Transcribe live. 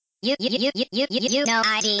You know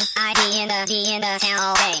ID in the town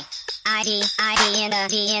all day. ID in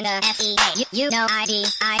the SEA. You know ID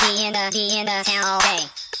in the town all day.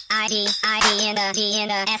 ID in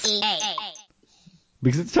the SEA.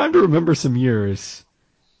 Because it's time to remember some years.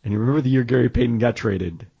 And you remember the year Gary Payton got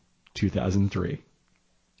traded? 2003.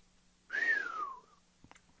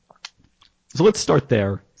 So let's start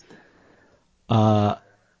there.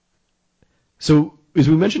 So as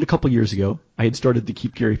we mentioned a couple years ago, I had started the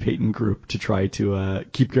Keep Gary Payton group to try to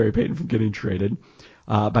keep Gary Payton from getting traded.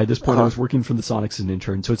 By this point, I was working for the Sonics as an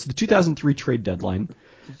intern. So it's the 2003 trade deadline.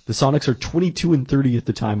 The Sonics are 22-30 at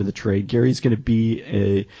the time of the trade. Gary's going to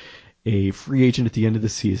be a free agent at the end of the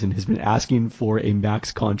season. Has been asking for a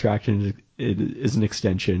max contract and as an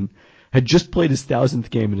extension. Had just played his 1,000th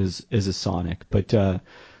game as a Sonic. But so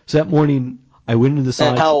that morning, I went into the Sonics.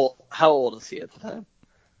 And how old is he at the time?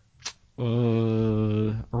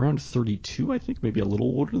 Around 32, I think, maybe a little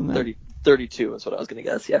older than that. 32 is what I was going to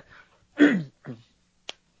guess, yeah.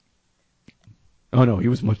 Oh, no, he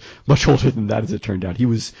was much older than that, as it turned out. He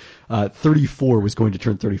was 34, was going to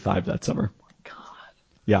turn 35 that summer. Oh, my God.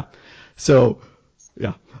 Yeah. So,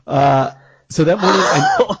 yeah. So that morning,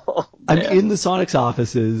 I'm in the Sonics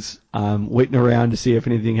offices, waiting around to see if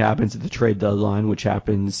anything happens at the trade deadline, which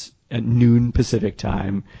happens at noon Pacific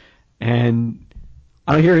time, and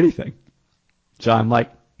I don't hear anything. So I'm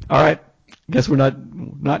like, all right, guess we're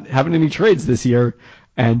not having any trades this year.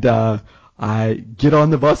 And I get on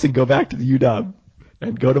the bus and go back to the UW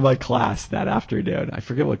and go to my class that afternoon. I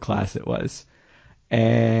forget what class it was.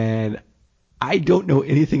 And I don't know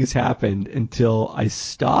anything has happened until I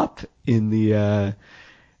stop in the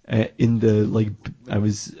like, I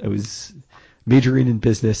was majoring in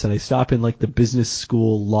business, and I stop in like the business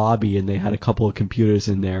school lobby, and they had a couple of computers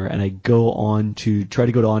in there, and I try to go on to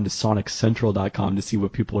SonicCentral.com to see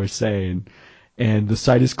what people are saying, and the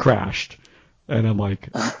site has crashed, and I'm like,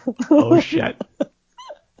 oh shit.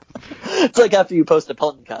 It's like after you post a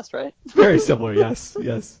Peltoncast, right? Very similar, yes.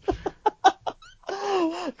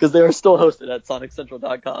 Because they are still hosted at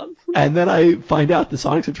SonicCentral.com. And then I find out the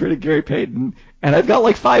Sonics have traded Gary Payton, and I've got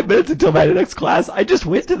like 5 minutes until my next class. I just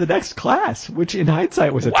went to the next class, which in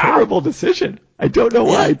hindsight was a terrible decision. I don't know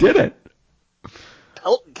why I did it.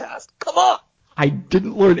 Peltoncast, come on! I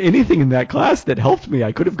didn't learn anything in that class that helped me.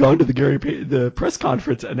 I could have gone to the press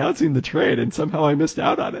conference announcing the trade, and somehow I missed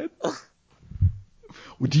out on it.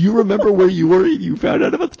 Do you remember where you were? You found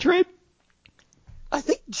out about the trade? I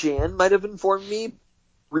think Jan might have informed me.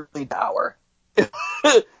 Really power. It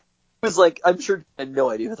was like, I'm sure I had no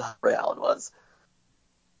idea who the Ray Allen was.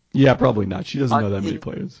 Yeah, probably not. She doesn't know that many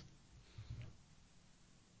players.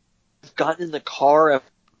 I've gotten in the car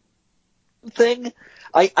thing.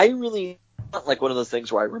 I really not like one of those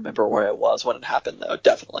things where I remember where I was when it happened, though.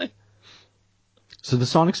 Definitely. So the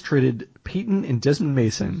Sonics traded Peyton and Desmond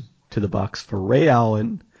Mason to the Bucks for Ray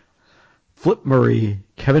Allen, Flip Murray,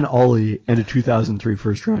 Kevin Ollie, and a 2003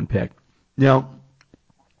 first-round pick. Now,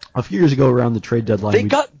 a few years ago around the trade deadline, they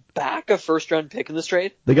got back a first-round pick in this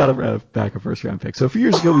trade? They got back a first-round pick. So a few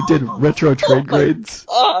years ago, we did retro trade grades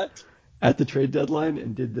at the trade deadline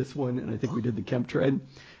and did this one, and I think we did the Kemp trade.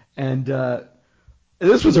 And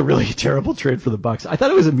this was a really terrible trade for the Bucks. I thought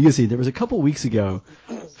it was amusing. There was a couple weeks ago,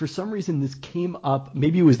 for some reason, this came up.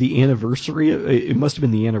 Maybe it was the anniversary. It must have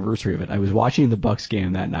been the anniversary of it. I was watching the Bucks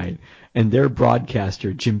game that night, and their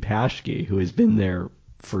broadcaster, Jim Paschke, who has been there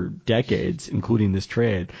for decades, including this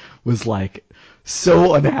trade, was like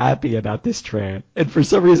so unhappy about this trade. And for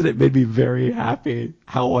some reason, it made me very happy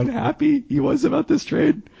how unhappy he was about this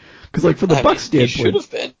trade. Because, like, from the Bucks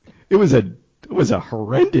standpoint, it was a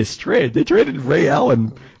horrendous trade. They traded Ray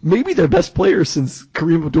Allen, maybe their best player since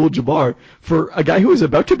Kareem Abdul-Jabbar, for a guy who was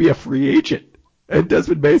about to be a free agent, and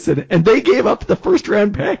Desmond Mason, and they gave up the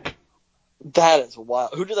first-round pick. That is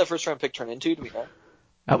wild. Who did that first-round pick turn into? Do we know?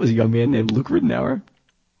 That was a young man named Luke Ridenour.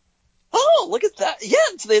 Oh, look at that. Yeah,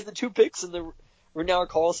 so they had the 2 picks in the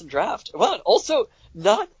Ridenour-Carlson draft. Well, and also,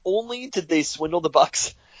 not only did they swindle the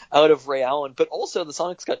Bucks out of Ray Allen, but also the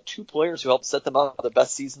Sonics got 2 players who helped set them up for the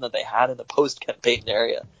best season that they had in the post-Kent Payton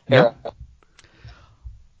era. Yeah.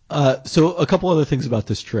 So a couple other things about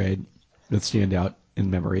this trade that stand out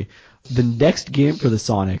in memory. The next game for the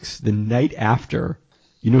Sonics, the night after,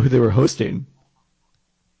 you know who they were hosting?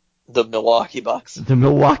 The Milwaukee Bucks. The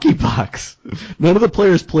Milwaukee Bucks. None of the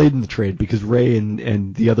players played in the trade because Ray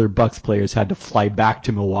and the other Bucks players had to fly back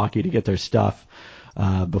to Milwaukee to get their stuff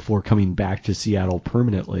before coming back to Seattle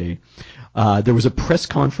permanently. There was a press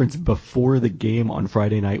conference before the game on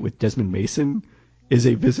Friday night with Desmond Mason as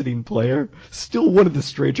a visiting player. Still one of the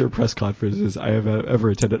stranger press conferences I have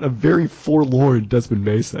ever attended. A very forlorn Desmond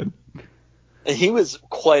Mason. He was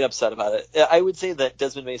quite upset about it. I would say that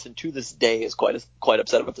Desmond Mason to this day is quite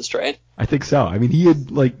upset about this trade. I think so. I mean, he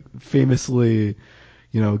had famously,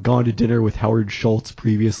 gone to dinner with Howard Schultz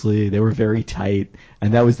previously. They were very tight,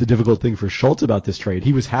 and that was the difficult thing for Schultz about this trade.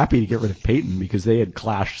 He was happy to get rid of Peyton because they had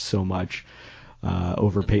clashed so much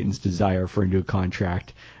over Peyton's desire for a new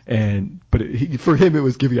contract. But for him, it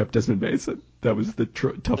was giving up Desmond Mason. That was the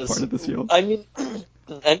tough part of this deal. I mean,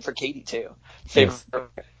 and for Katie too. Yes.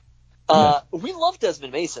 We love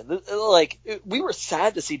Desmond Mason. We were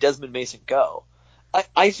sad to see Desmond Mason go.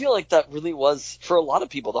 I feel like that really was, for a lot of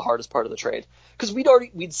people, the hardest part of the trade. Because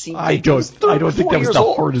we'd seen. I don't think that was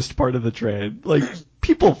the hardest part of the trade.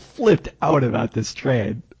 People flipped out about this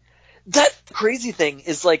trade. That crazy thing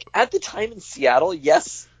is, at the time in Seattle,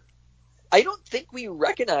 yes, I don't think we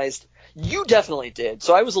recognized. You definitely did.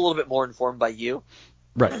 So I was a little bit more informed by you.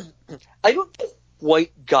 Right. I don't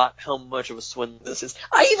quite got how much of a swing this is.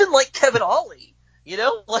 I even like Kevin Ollie. Yeah.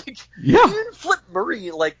 Even Flip Murray,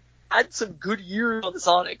 had some good years on the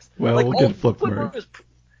Sonics. Well, we'll get Flip Murray.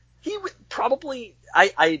 He would probably,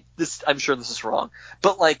 I'm sure this is wrong,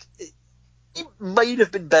 but he might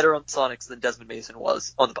have been better on the Sonics than Desmond Mason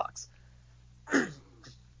was on the Bucks.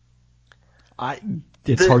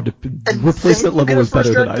 It's hard to. Replacement level was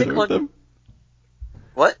better than either of them.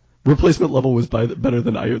 What? Replacement level was better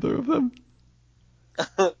than either of them.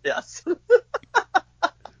 Yes.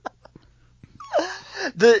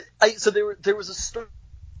 So there was a story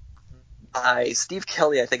by Steve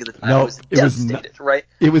Kelly, I think at the time. No, was devastated, right?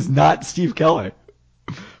 It was not Steve Kelly.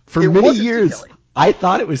 For many years, I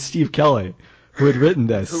thought it was Steve Kelly who had written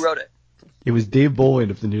this. Who wrote it? It was Dave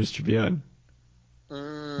Boland of the News Tribune.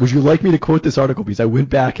 Would you like me to quote this article? Because I went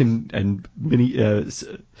back and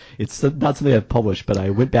it's not something I've published, but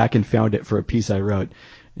I went back and found it for a piece I wrote.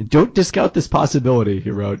 Don't discount this possibility,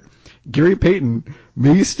 he wrote. Gary Payton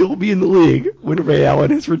may still be in the league when Ray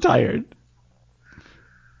Allen is retired.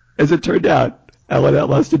 As it turned out, Allen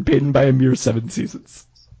outlasted Payton by a mere 7 seasons.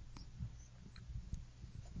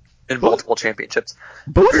 And multiple championships.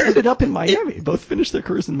 Both ended up in Miami. Both finished their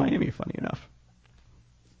careers in Miami, funny enough.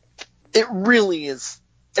 It really is.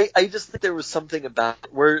 I just think there was something about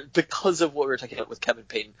it where, because of what we were talking about with Kevin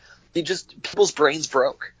Payton, people's brains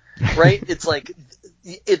broke, right? It's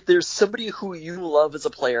if there's somebody who you love as a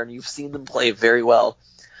player and you've seen them play very well,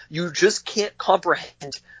 you just can't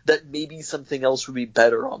comprehend that maybe something else would be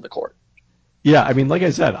better on the court. Yeah, I mean, like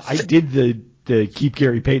I said, I did the Keep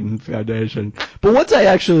Gary Payton Foundation, but once I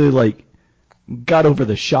actually got over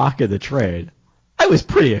the shock of the trade, I was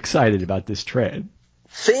pretty excited about this trade.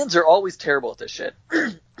 Fans are always terrible at this shit,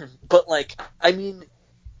 but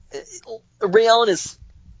Ray Allen is.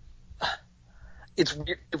 It's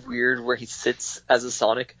weird where he sits as a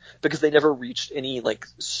Sonic because they never reached any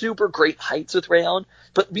super great heights with Ray Allen,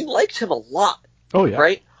 but we liked him a lot. Oh yeah,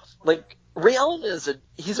 right? Ray Allen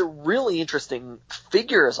he's a really interesting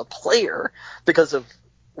figure as a player because of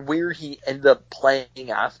where he ended up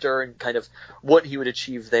playing after and kind of what he would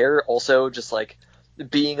achieve there. Also, just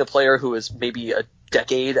being a player who was maybe a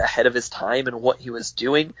decade ahead of his time and what he was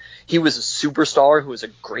doing. He was a superstar who was a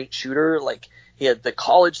great shooter. He had the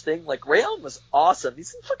college thing. Ray Allen was awesome.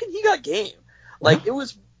 He got game. It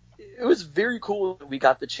was very cool that we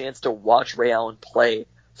got the chance to watch Ray Allen play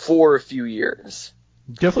for a few years.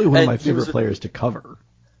 Definitely one of my favorite players to cover.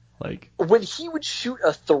 When he would shoot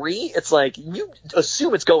a 3, it's you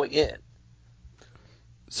assume it's going in.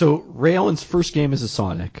 So Ray Allen's first game as a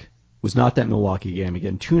Sonic was not that Milwaukee game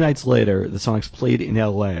again. 2 nights later, the Sonics played in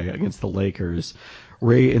LA against the Lakers.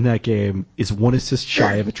 Ray in that game is 1 assist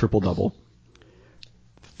shy of a triple-double.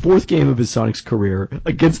 4th game of his Sonics career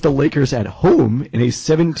against the Lakers at home in a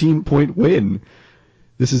 17-point win.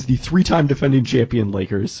 This is the 3-time defending champion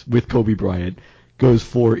Lakers with Kobe Bryant. Goes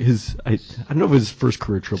for his, I don't know if it was his first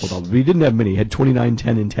career triple-double, but he didn't have many. He had 29,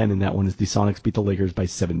 10, and 10 in that one as the Sonics beat the Lakers by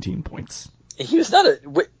 17 points. He was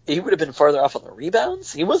he would have been farther off on the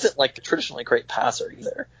rebounds. He wasn't a traditionally great passer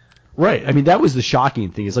either. Right. I mean, that was the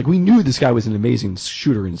shocking thing. It's we knew this guy was an amazing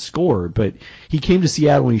shooter and scorer, but he came to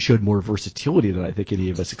Seattle and he showed more versatility than I think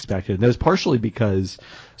any of us expected. And that was partially because,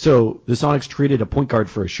 the Sonics traded a point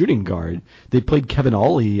guard for a shooting guard. They played Kevin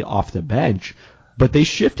Ollie off the bench, but they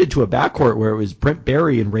shifted to a backcourt where it was Brent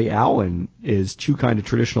Barry and Ray Allen is 2 kind of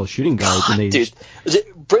traditional shooting guards.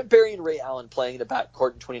 Brent Barry and Ray Allen playing in the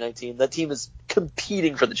backcourt in 2019, that team is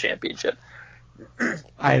competing for the championship.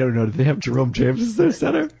 I don't know. Do they have Jerome James as their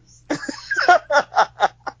center?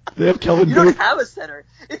 They have Kelvin You don't have a center.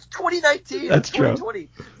 It's 2019. That's it's 2020.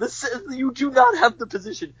 True. You do not have the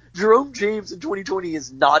position. Jerome James in 2020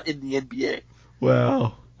 is not in the NBA.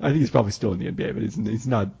 Well, I think he's probably still in the NBA, but he's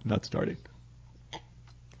not starting.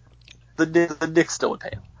 the Knicks still would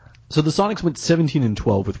pay him. So the Sonics went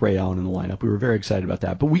 17-12 with Ray Allen in the lineup. We were very excited about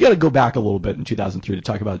that. But we got to go back a little bit in 2003 to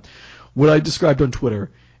talk about what I described on Twitter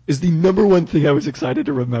is the number one thing I was excited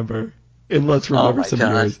to remember in Let's Remember Some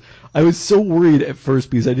Years. I was so worried at first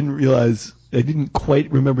because I didn't quite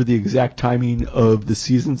remember the exact timing of the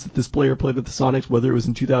seasons that this player played with the Sonics, whether it was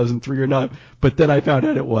in 2003 or not. But then I found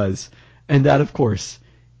out it was. And that, of course,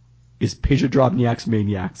 is Peja Drobniak's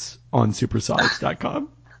Maniacs on Supersonics.com.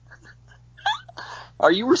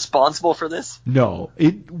 Are you responsible for this? No,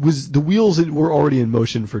 it was the wheels were already in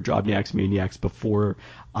motion for Drobniak's Maniacs before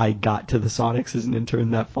I got to the Sonics as an intern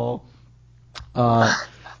that fall.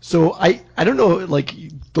 So I don't know, like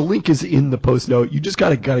the link is in the post note. You just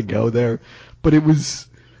gotta go there. But it was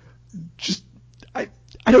just I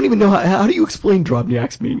don't even know how do you explain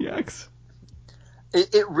Drobniak's Maniacs?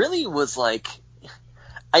 It really was like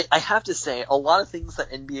I have to say a lot of things that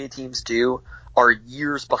NBA teams do are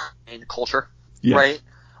years behind culture. Yes. Right?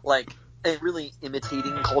 Like, and really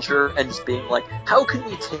imitating culture and just being like, how can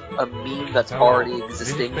we take a meme that's already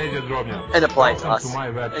existing and apply it to us?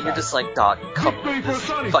 And you're just like, dog, come on, this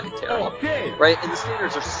is fucking terrible. Right? And the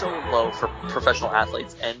standards are so low for professional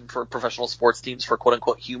athletes and for professional sports teams for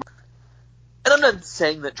quote-unquote humor. And I'm not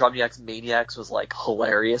saying that Drobniak's Maniacs was, like,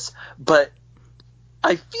 hilarious, but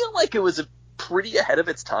I feel like it was pretty ahead of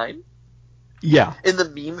its time. Yeah. In the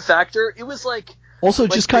meme factor, it was like... Also,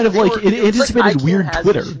 just kind of like it anticipated like weird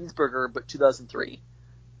Twitter. Cheeseburger, but 2003.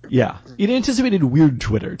 Yeah, it anticipated weird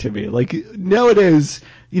Twitter to me. Like nowadays,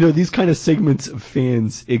 these kind of segments of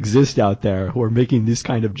fans exist out there who are making these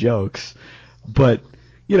kind of jokes, but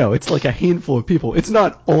it's like a handful of people. It's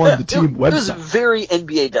not on the team website. It was very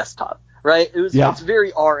NBA desktop, right? It's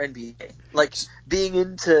very our NBA. Like being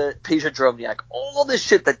into Peja Drobniak, all this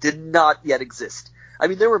shit that did not yet exist. I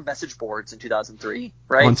mean, there were message boards in 2003,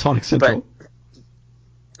 right? On Sonic Central.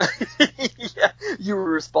 Yeah, you were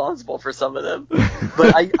responsible for some of them.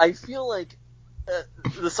 But I feel like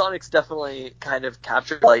the Sonics definitely kind of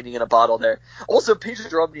captured lightning in a bottle there. Also, Peja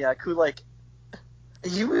Drobniak, who, like,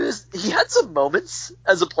 he had some moments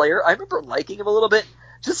as a player. I remember liking him a little bit.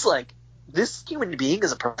 Just like, this human being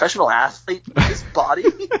is a professional athlete with his body.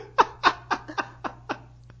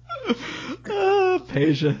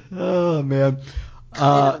 Peja. Oh, man.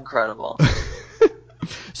 Kind of incredible.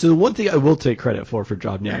 So the one thing I will take credit for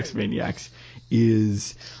Drobniak's Maniacs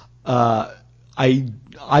is I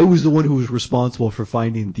was the one who was responsible for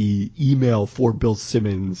finding the email for Bill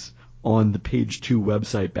Simmons on the Page 2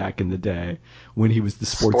 website back in the day when he was the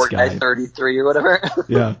sports guy. 33 or whatever.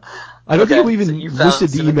 Yeah. I don't think we even listed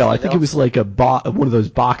the email. I think it was like one of those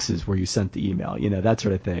boxes where you sent the email, that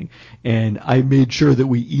sort of thing. And I made sure that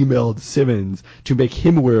we emailed Simmons to make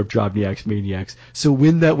him aware of Drobniak's Maniacs. So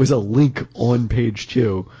when that was a link on Page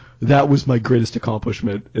 2, that was my greatest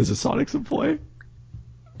accomplishment as a Sonics employee.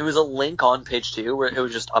 It was a link on Page 2 where it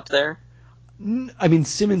was just up there? I mean,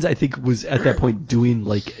 Simmons, I think, was at that point doing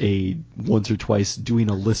once or twice doing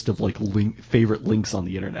a list of favorite links on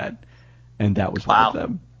the internet, and that was one of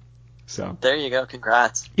them. So there you go.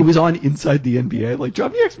 Congrats. It was on Inside the NBA. Like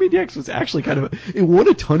Drobniak's Maniacs was actually it won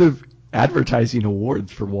a ton of advertising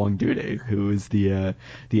awards for Wong Duty, who is the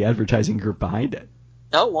advertising group behind it.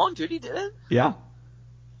 Oh, Wong Duty did it? Yeah.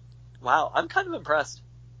 Wow, I'm kind of impressed.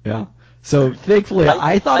 Yeah. So thankfully,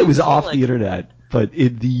 I thought it was off the internet, but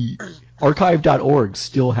the archive.org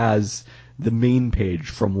still has the main page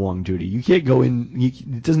from Wong Duty. You can't go in.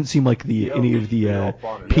 It doesn't seem like any of the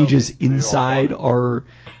pages inside are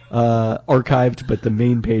archived, but the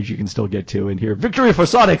main page you can still get to and hear "Victory for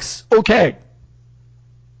Sonics." Okay.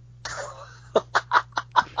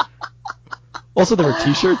 Also, there were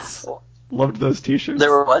T-shirts. Loved those T-shirts.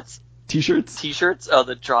 There were what? T-shirts. T-shirts. Oh,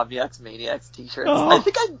 the Drobniak's Maniacs T-shirts. Oh. I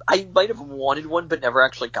think I might have wanted one, but never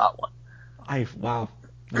actually got one. Wow.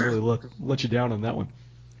 I really let you down on that one.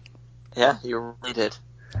 Yeah, you really did.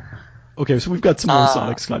 Okay, so we've got some more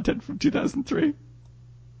Sonics content from 2003.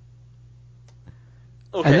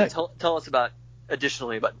 Okay, tell us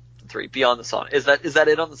additionally about 3 beyond the Sonics. Is that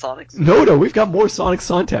it on the Sonics? No, we've got more Sonics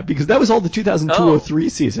content because that was all the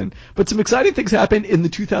 2002-03 season. But some exciting things happened in the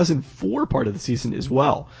 2004 part of the season as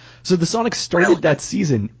well. So the Sonics started that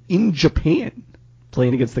season in Japan,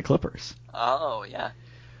 playing against the Clippers. Oh yeah.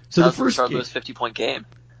 So the first game, 50-point game.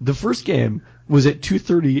 The first game was at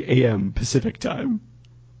 2:30 a.m. Pacific time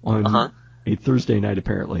on a Thursday night,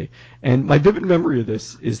 apparently. And my vivid memory of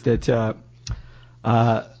this is that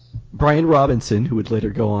Brian Robinson, who would later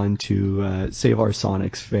go on to Save Our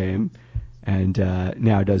Sonics fame and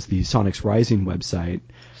now does the Sonics Rising website,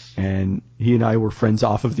 and he and I were friends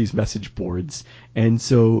off of these message boards. And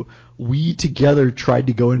so we together tried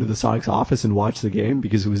to go into the Sonics office and watch the game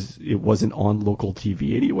because it wasn't on local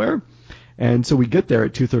TV anywhere. And so we get there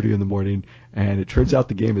at 2:30 in the morning, and it turns out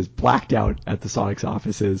the game is blacked out at the Sonics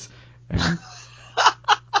offices. And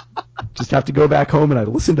just have to go back home, and I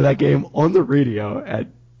listen to that game on the radio at,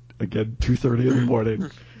 again, 2:30 in the morning.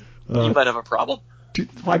 You might have a problem.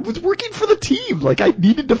 I was working for the team. Like, I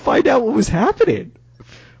needed to find out what was happening. It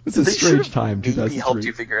was a strange time, 2003. Maybe helped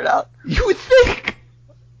you figure it out. You would think.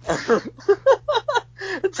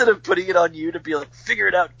 Instead of putting it on you to be like, figure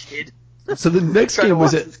it out, kid. So the next game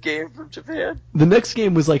was this game from Japan. The next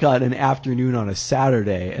game was like on an afternoon on a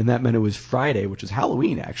Saturday, and that meant it was Friday, which was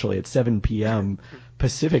Halloween actually, at 7 p.m.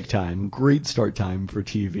 Pacific time. Great start time for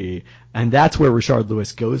TV, and that's where Rashard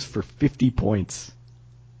Lewis goes for 50 points.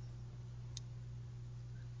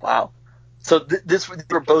 Wow. So they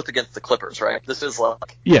were both against the Clippers, right? This is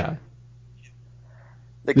like the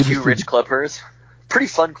Q-Rich Clippers. Pretty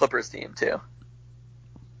fun Clippers team too.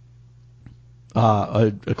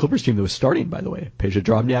 A Clippers team that was starting, by the way. Peja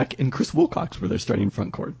Drobnjak and Chris Wilcox were their starting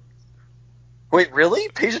front court. Wait, really?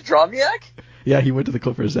 Peja Drobnjak? Yeah, he went to the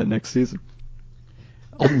Clippers that next season.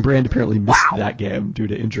 Alton Brand apparently missed that game due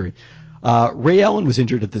to injury. Ray Allen was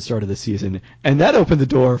injured at the start of the season, and that opened the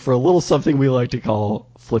door for a little something we like to call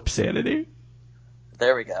Flip Sanity.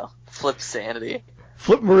 There we go. Flip Sanity.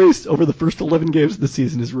 Flip Murray, over the first 11 games of the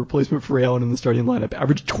season, as a replacement for Ray Allen in the starting lineup,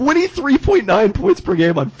 averaged 23.9 points per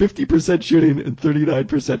game on 50% shooting and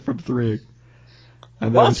 39% from three.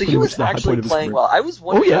 And wow, so he was actually playing well. I was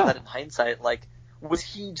wondering that in hindsight, like, was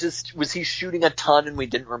he shooting a ton and we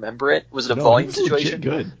didn't remember it? Was it a volume situation?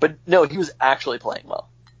 Good. But no, he was actually playing well.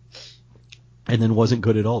 And then wasn't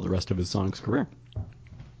good at all the rest of his Sonics career.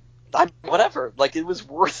 Whatever. Like, it was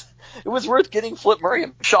worth getting Flip Murray.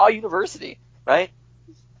 Shaw University, right?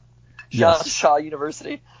 Yes. Shaw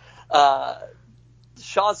University.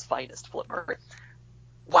 Shaw's finest, Flip Murray.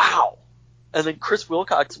 Wow. And then Chris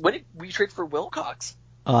Wilcox. When did we trade for Wilcox?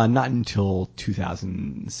 Not until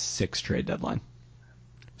 2006 trade deadline.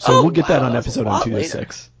 So we'll get that on episode on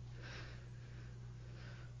 206.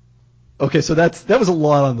 Okay, so that was a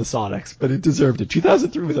lot on the Sonics, but it deserved it.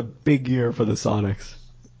 2003 was a big year for the Sonics.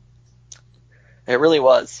 It really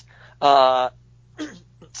was. So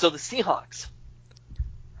the Seahawks.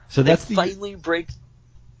 So that's finally break.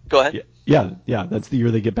 Go ahead. Yeah. That's the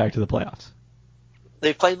year they get back to the playoffs.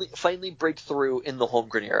 They finally break through in the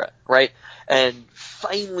Holmgren era, right? And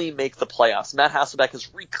finally make the playoffs. Matt Hasselbeck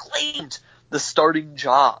has reclaimed the starting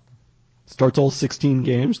job. Starts all 16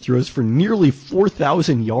 games, throws for nearly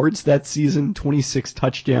 4,000 yards that season, 26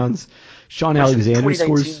 touchdowns. Sean Alexander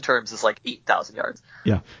scores. 2019 terms is like 8,000 yards.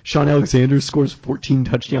 Yeah. Sean Alexander scores 14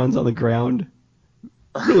 touchdowns on the ground.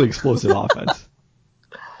 Really explosive offense.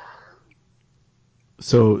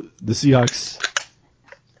 So the Seahawks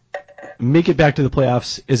make it back to the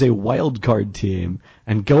playoffs as a wild card team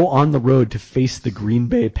and go on the road to face the Green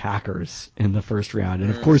Bay Packers in the first round. And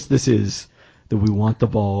of course, this is the we want the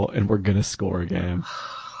ball and we're gonna score game.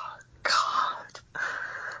 God.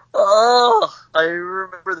 Oh, I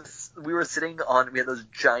remember this. We had those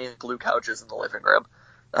giant blue couches in the living room,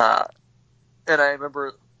 and I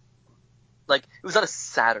remember, like, it was on a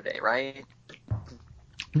Saturday, right?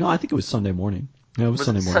 No, I think it was Sunday morning. Yeah, it was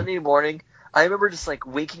Sunday morning. Sunday morning. I remember just like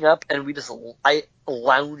waking up and I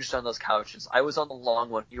lounged on those couches. I was on the long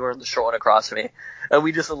one. You were on the short one across from me, and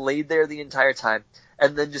we just laid there the entire time.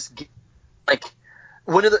 And then just like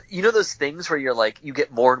one of the, those things where you're like, you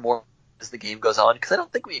get more and more as the game goes on, because I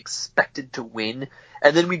don't think we expected to win.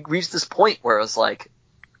 And then we reached this point where it was like,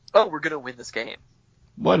 oh, we're going to win this game.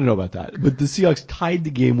 Well, I don't know about that. But the Seahawks tied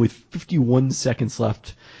the game with 51 seconds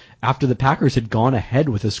left after the Packers had gone ahead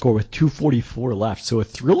with a score with 2:44 left. So a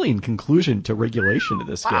thrilling conclusion to regulation to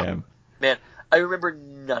this game. Man, I remember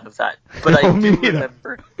none of that. But I do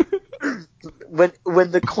remember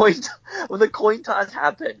when the coin toss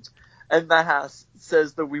happened and Matt Haas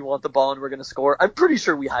says that we want the ball and we're going to score, I'm pretty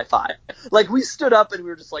sure we high-fived. Like, we stood up and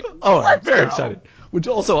we were just like, let's very go. excited. Which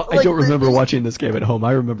also, I don't remember watching this game at home.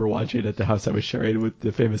 I remember watching it at the house I was sharing with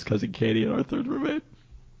the famous cousin Katie and our third roommate.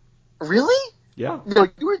 Really? Yeah. No,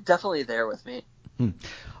 you were definitely there with me.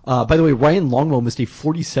 By the way, Ryan Longwell missed a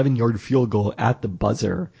 47-yard field goal at the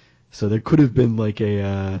buzzer. So there could have been like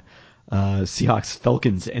a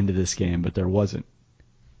Seahawks-Falcons end of this game, but there wasn't.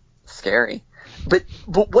 Scary. But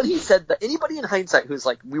what he said, that anybody in hindsight who's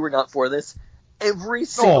like, we were not for this, every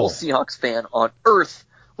single Seahawks fan on earth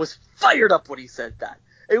was fired up when he said that.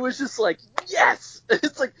 It was just like, yes!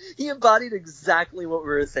 It's like he embodied exactly what we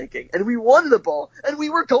were thinking. And we wanted the ball, and we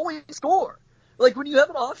were going to score. Like, when you have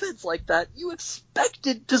an offense like that, you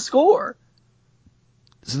expected to score.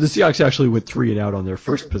 So the Seahawks actually went 3 and out on their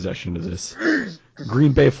first possession of this.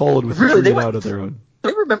 Green Bay followed with Really? 3 and out of their own. I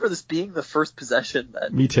remember this being the first possession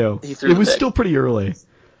that Me too. he threw It was the pick. still pretty early.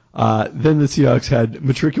 Then the Seahawks had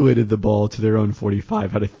matriculated the ball to their own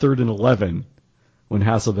 45, had a 3rd and 11 when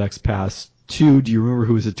Hasselbeck's pass to, do you remember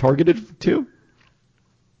who was it targeted to?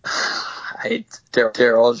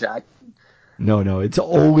 Darryl Jack. No, it's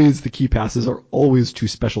always, the key passes are always to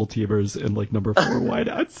special teamers and like number 4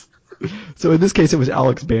 wideouts. So in this case, it was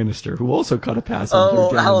Alex Bannister, who also caught a pass on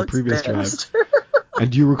 3rd down in the previous drive.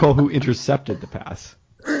 And do you recall who intercepted the pass?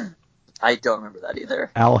 I don't remember that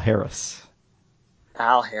either. Al Harris.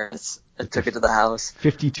 Al Harris took it to the house.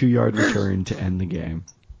 52-yard return to end the game.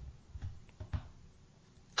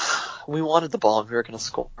 We wanted the ball and we were going to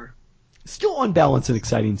score. Still on balance, an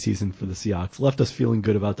exciting season for the Seahawks. Left us feeling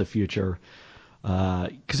good about the future.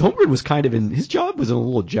 Because Holmgren was kind of his job was in a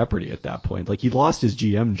little jeopardy at that point. Like, he lost his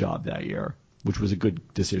GM job that year, which was a good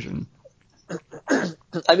decision.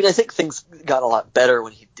 I mean, I think things got a lot better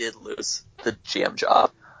when he did lose the GM job.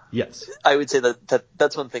 Yes. I would say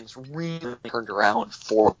that's when things really turned around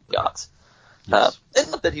for the Seahawks. Yes.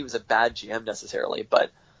 And not that he was a bad GM necessarily,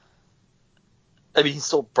 but I mean, he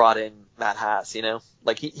still brought in Matt Haas, you know?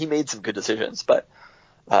 Like, he made some good decisions, but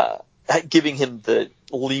giving him the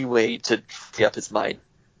leeway to free up his mind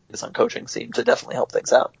on coaching seemed to definitely help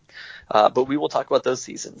things out. But we will talk about those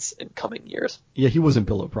seasons in coming years. Yeah, he wasn't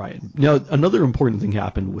Bill O'Brien. Now, another important thing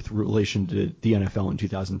happened with relation to the NFL in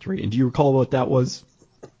 2003. And do you recall what that was?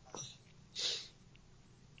 It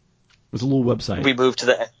was a little website. We moved to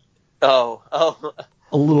the... Oh.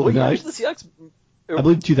 A little... Well, yeah, the Seahawks... I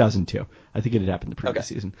believe 2002. I think it had happened the previous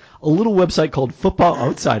season. A little website called Football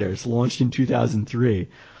Outsiders launched in 2003.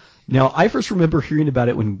 Now, I first remember hearing about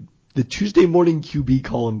it when the Tuesday Morning QB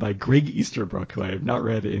column by Greg Easterbrook, who I have not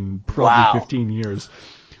read in probably 15 years,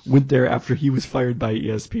 went there after he was fired by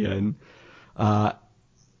ESPN. My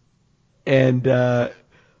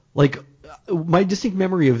distinct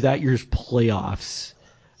memory of that year's playoffs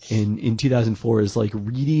in 2004 is like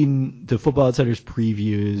reading the Football Outsiders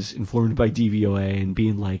previews informed by DVOA and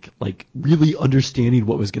being like really understanding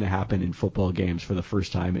what was going to happen in football games for the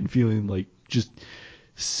first time and feeling like just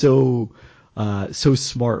so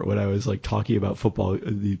smart when I was like talking about football,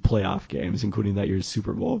 the playoff games, including that year's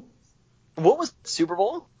Super Bowl. What was the Super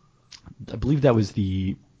Bowl? I believe that was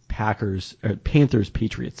the Panthers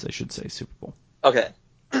Patriots, I should say, Super Bowl. Okay.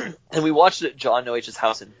 And we watched it at John Noach's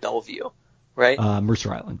house in Bellevue, right?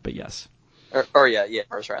 Mercer Island, but yes. Yeah,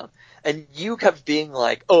 Mercer Island. And you kept being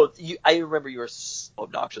like, I remember you were so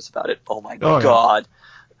obnoxious about it. Oh my God.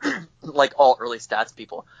 Yeah. Like all early stats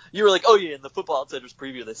people. You were like, in the Football Outsiders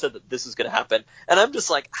preview, they said that this was going to happen. And I'm just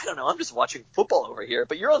like, I don't know, I'm just watching football over here,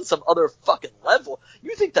 but you're on some other fucking level.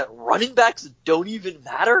 You think that running backs don't even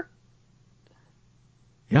matter?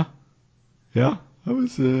 Yeah. I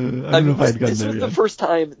was, I don't know if I had gotten there yet. This was the first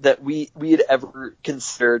time that we had ever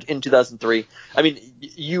considered in 2003. I mean,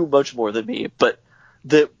 you much more than me, but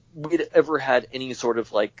that we had ever had any sort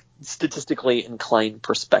of like statistically inclined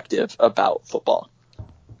perspective about football.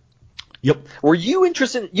 Yep. Were you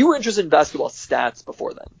interested? You were interested in basketball stats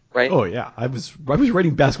before then, right? Oh yeah, I was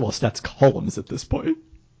writing basketball stats columns at this point.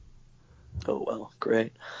 Oh well,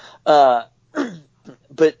 great. But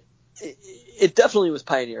it definitely was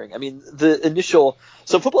pioneering. I mean, the initial...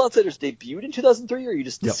 So Football Outsiders debuted in 2003, or you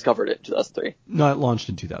just discovered it in 2003? No, it launched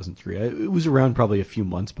in 2003. It was around probably a few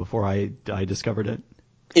months before I discovered it.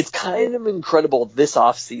 It's kind of incredible this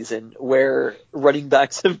offseason where running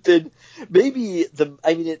backs have been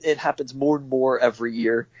it happens more and more every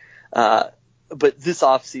year. But this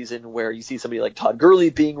offseason where you see somebody like Todd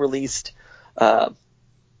Gurley being released, and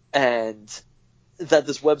that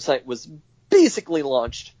this website was basically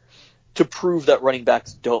launched to prove that running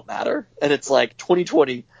backs don't matter. And it's like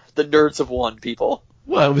 2020, the nerds have won, people.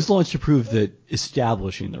 Well, it was launched to prove that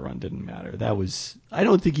establishing the run didn't matter. I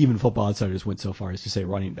don't think even Football Outsiders went so far as to say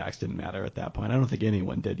running backs didn't matter at that point. I don't think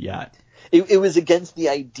anyone did yet. It was against the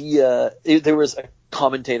idea. There was a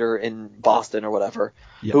commentator in Boston or whatever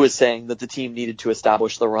who was saying that the team needed to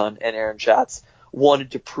establish the run, and Aaron Schatz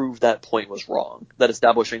wanted to prove that point was wrong, that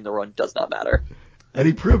establishing the run does not matter. And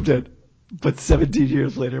he proved it. But 17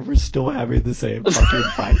 years later, we're still having the same fucking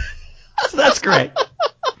fight. So that's great.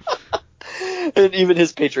 And even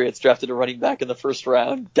his Patriots drafted a running back in the first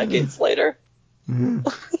round decades later. Mm-hmm.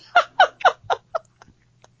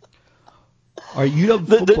 Are you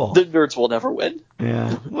football? The nerds will never win.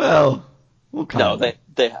 Yeah. Well no,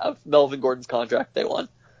 they have. Melvin Gordon's contract, they won.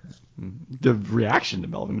 The reaction to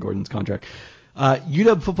Melvin Gordon's contract.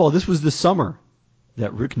 UW football, this was the summer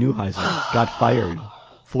that Rick Neuheisel got fired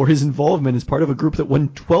for his involvement as part of a group that won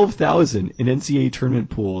 12,000 in NCAA tournament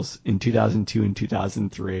pools in 2002 and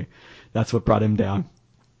 2003. That's what brought him down.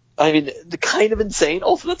 I mean, the kind of insane.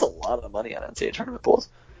 Also, that's a lot of money on NCAA tournament pools.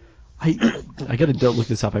 I got to look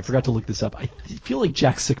this up. I forgot to look this up. I feel like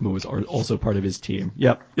Jack Sikma was also part of his team.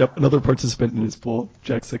 Yep. Another participant in his pool,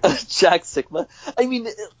 Jack Sikma. Jack Sikma. I mean,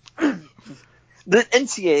 the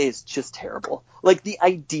NCAA is just terrible. Like, the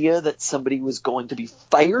idea that somebody was going to be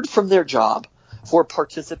fired from their job for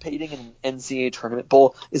participating in an NCAA tournament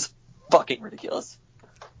bowl is fucking ridiculous.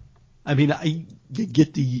 I mean, I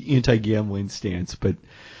get the anti-gambling stance, but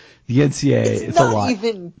the NCAA, it's a lot. It's not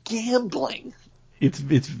even gambling. It's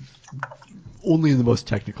only in the most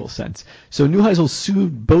technical sense. So Neuheisel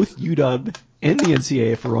sued both UW and the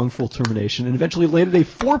NCAA for wrongful termination and eventually landed a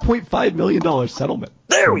 $4.5 million settlement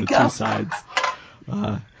from the two sides.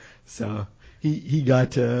 So he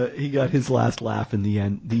got his last laugh in the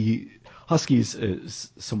end. The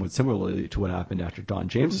Huskies, somewhat similarly to what happened after Don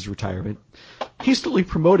James's retirement, hastily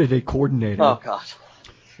promoted a coordinator. Oh, God.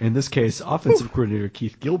 In this case, offensive coordinator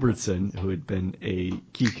Keith Gilbertson, who had been a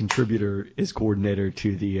key contributor as coordinator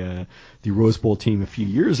to the Rose Bowl team a few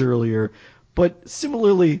years earlier, but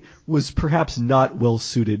similarly was perhaps not well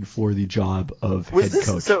suited for the job of head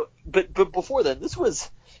coach. But before then, this was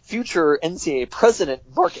future NCAA president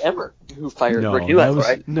Mark Emmert who fired Rick Neuheisel,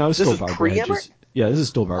 right? No, this still is Barbara pre-Emmert? Hedges. Yeah, this is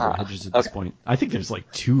still Barbara Hedges at this point. I think there's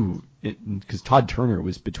like two, because Todd Turner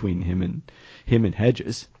was between him and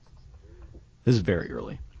Hedges. This is very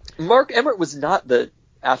early. Mark Emmert was not the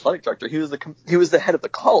athletic director. He was the head of the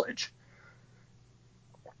college.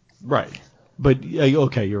 Right. But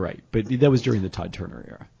okay, you're right. But that was during the Todd Turner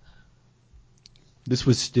era. This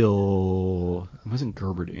was still, it wasn't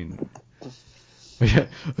Gerberding.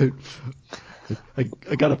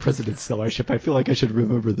 I got a president's scholarship. I feel like I should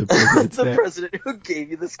remember the president's name. The president who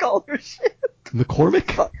gave you the scholarship.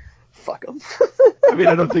 McCormick? Fuck him. I mean,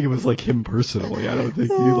 I don't think it was like him personally. I don't think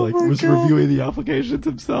he was reviewing the applications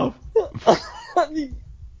himself.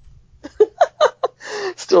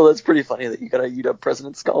 Still, that's pretty funny that you got a UW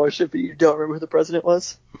president scholarship and you don't remember who the president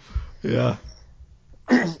was. Yeah.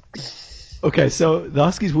 Okay, so the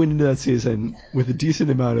Huskies went into that season with a decent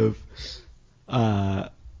amount of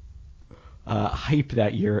hype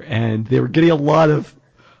that year, and they were getting a lot of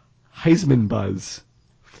Heisman buzz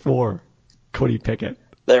for Cody Pickett.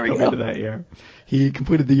 There we go. Into that year. He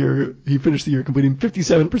finished the year completing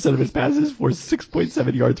 57% of his passes for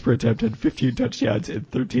 6.7 yards per attempt, had 15 touchdowns and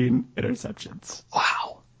 13 interceptions.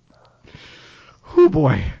 Wow. Oh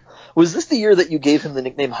boy. Was this the year that you gave him the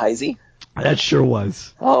nickname Heisey? That sure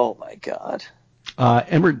was. Oh my God.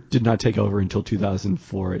 Emmert did not take over until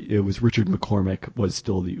 2004. It was Richard McCormick was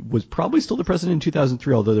probably still the president in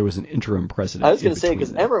 2003, although there was an interim president. I was going to say,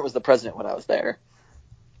 because Emmert was the president when I was there.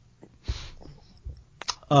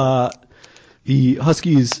 The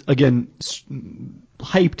Huskies, again,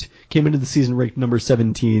 hyped, came into the season ranked number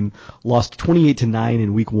 17, lost 28-9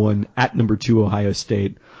 in week 1 at number 2 Ohio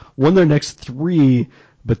State, won their next 3,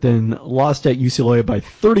 but then lost at UCLA by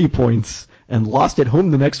 30 points, and lost at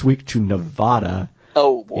home the next week to Nevada.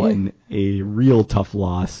 Oh, boy. In a real tough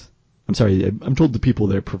loss. I'm sorry, I'm told the people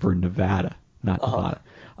there prefer Nevada, not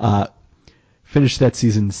Nevada. Finished that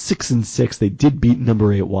season 6-6. They did beat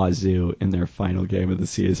number 8 Wazoo in their final game of the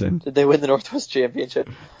season. Did they win the Northwest Championship?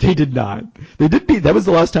 They did not. They did beat. That was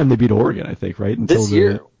the last time they beat Oregon, I think, right? This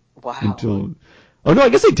year. Wow. Oh no, I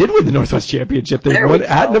guess they did win the Northwest Championship. They won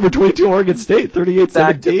at number 22 Oregon State,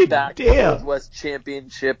 38-17. Back Damn. Northwest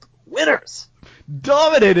Championship winners.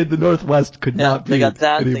 Dominated the Northwest. Could not beat They got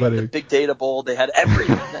that. anybody. They got the Big Data Bowl. They had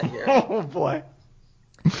everything that year. Oh boy.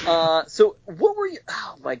 So what were you?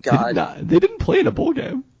 Oh my God. They didn't play in a bowl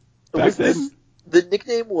game back then. The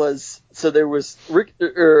nickname was, so there was Rick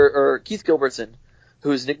or Keith Gilbertson,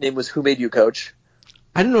 whose nickname was "Who Made You Coach."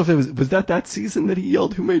 I don't know if it was that season that he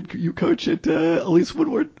yelled "Who made you coach" at Elise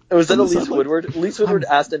Woodward. Was that Elise Woodward? Elise Woodward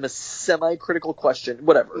asked him a semi-critical question.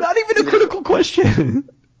 Whatever. Not even a critical question.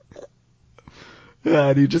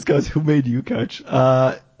 And he just goes, "Who made you coach?"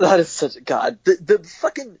 That is such a God. The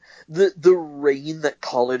fucking the reign that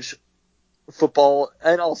college football,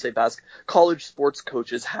 and I'll say college sports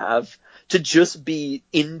coaches have to just be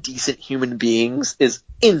indecent human beings is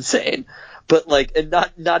insane. But and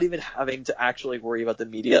not even having to actually worry about the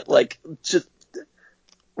media, just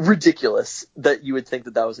ridiculous that you would think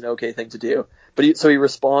that was an okay thing to do. But so he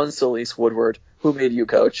responds to Elise Woodward, "Who made you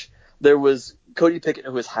coach?" There was Cody Pickett,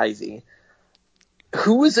 who was Heisey.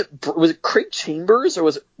 Who was it? Was it Craig Chambers or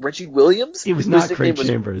was it Reggie Williams? It was not Craig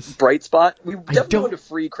Chambers. Bright Spot. We definitely want to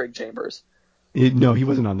free Craig Chambers. No, he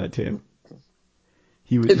wasn't on that team.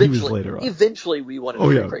 He was later on. Eventually, we wanted to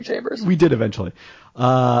bring Craig Chambers. We did eventually.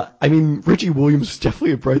 I mean, Richie Williams was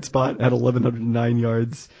definitely a bright spot at 1,109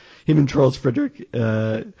 yards. Him and Charles Frederick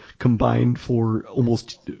combined for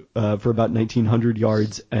about 1,900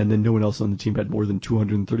 yards, and then no one else on the team had more than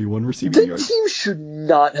 231 receiving yards. The team should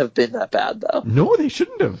not have been that bad, though. No, they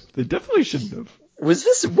shouldn't have. They definitely shouldn't have.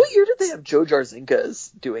 What year did they have Joe Jarzinka as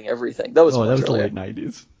doing everything? That was the earlier. late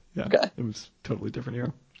 90s. Yeah, okay. It was a totally different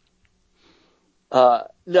era.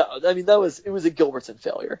 No, I mean, it was a Gilbertson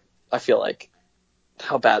failure, I feel like,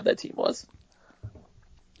 how bad that team was.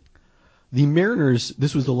 The Mariners,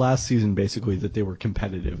 this was the last season, basically, that they were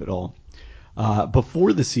competitive at all.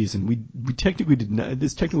 Before the season, we technically did not,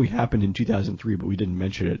 this technically happened in 2003, but we didn't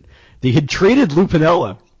mention it. They had traded Lou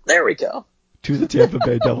Piniella. There we go. To the Tampa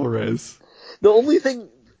Bay Devil Rays. The only thing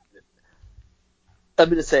I'm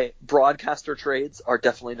going to say, broadcaster trades are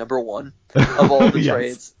definitely number one of all the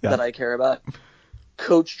trades that I care about.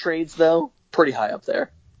 Coach trades, though, pretty high up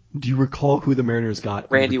there. Do you recall who the Mariners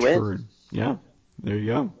got? Randy in return? Wynn. Yeah, there you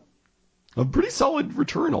go. A pretty solid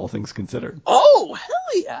return, all things considered. Oh,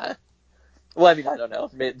 hell yeah. Well, I mean, I don't know.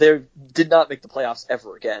 They did not make the playoffs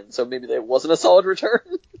ever again, so maybe there wasn't a solid return.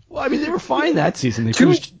 Well, I mean, they were fine that season. They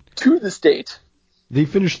finished to this date. They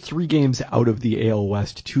finished 3 games out of the AL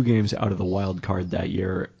West, 2 games out of the wild card that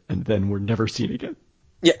year, and then were never seen again.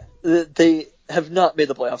 Yeah, they have not made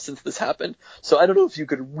the playoffs since this happened, so I don't know if you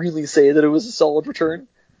could really say that it was a solid return.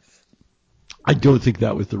 I don't think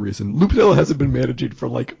that was the reason. Lou Piniella hasn't been managing for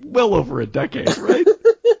well over a decade, right?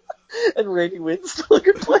 And Randy Wynn's still a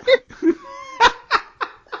good player.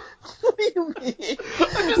 What do you mean?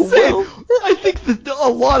 I'm just saying, I think that a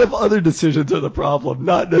lot of other decisions are the problem,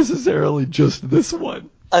 not necessarily just this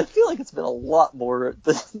one. I feel like it's been a lot more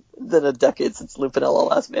than a decade since Lou Piniella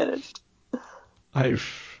last managed. I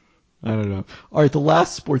don't know. All right, the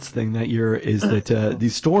last sports thing that year is that the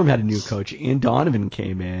Storm had a new coach. Ian Donovan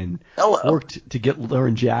came in, worked to get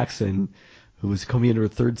Lauren Jackson, who was coming into her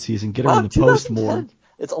 3rd season, get her in the post more.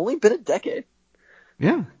 It's only been a decade.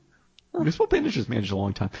 Yeah. Baseball managers managed a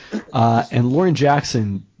long time. And Lauren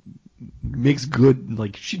Jackson makes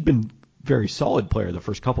good, she'd been very solid player the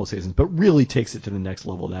first couple of seasons, but really takes it to the next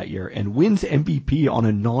level that year and wins MVP on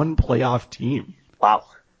a non-playoff team. Wow.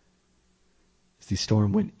 The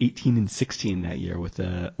Storm went 18-16 that year with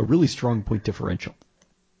a really strong point differential.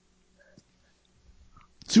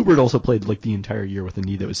 Sue Bird also played the entire year with a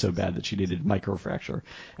knee that was so bad that she needed microfracture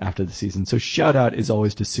after the season. So shout out is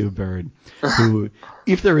always to Sue Bird, who,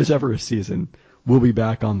 if there is ever a season, will be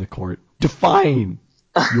back on the court defying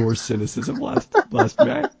your cynicism last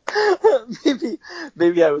May.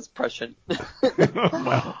 Maybe I was prescient.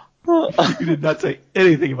 Well, you did not say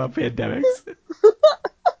anything about pandemics.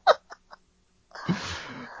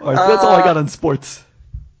 All right, so that's all I got on sports.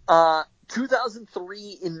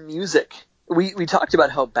 2003 in music. We talked about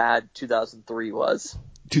how bad 2003 was.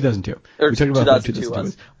 2002. We talked about how 2002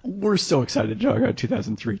 was. We're so excited to talk about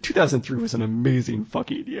 2003. 2003 was an amazing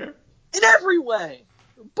fucking year. In every way.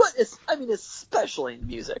 But, especially in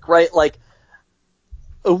music, right?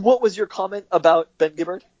 What was your comment about Ben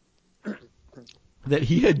Gibbard? That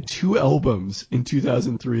he had 2 albums in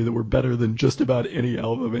 2003 that were better than just about any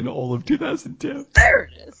album in all of 2002. There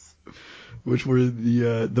it is. Which were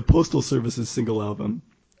the Postal Service's single album.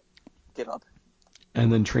 Give up.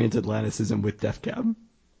 And then Transatlanticism with Def Cab.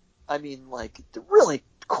 Really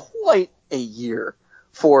quite a year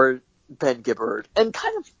for Ben Gibbard. And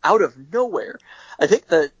kind of out of nowhere. I think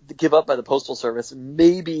that Give Up by the Postal Service,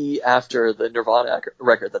 maybe after the Nirvana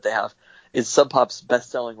record that they have, is Sub Pop's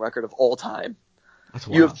best-selling record of all time. That's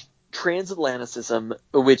wild. You have Transatlanticism,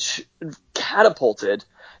 which catapulted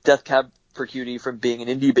Death Cab for Cutie from being an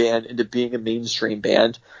indie band into being a mainstream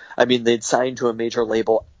band. They'd signed to a major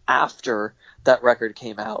label after that record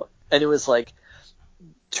came out. And it was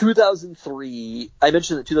 2003, I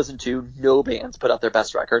mentioned that 2002, no bands put out their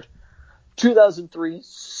best record. 2003,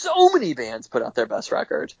 so many bands put out their best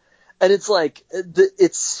record. And it's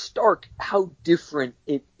it's stark how different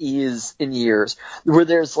it is in years, where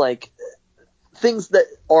there's things that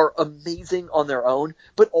are amazing on their own,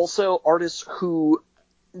 but also artists who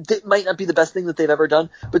might not be the best thing that they've ever done,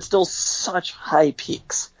 but still such high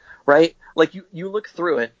peaks, right? You look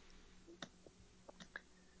through it,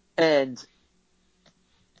 and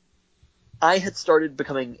I had started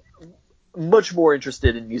becoming much more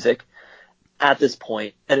interested in music at this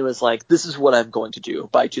point, and it was this is what I'm going to do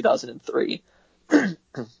by 2003.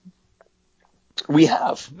 We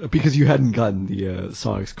have. Because you hadn't gotten the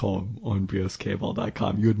Sonics column on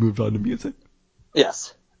bskball.com. You had moved on to music.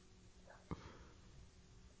 Yes.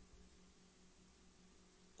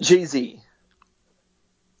 Jay-Z.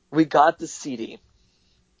 We got the CD.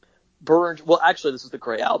 burned. Well, actually, this was the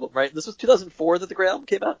Grey Album, right? This was 2004 that the Grey Album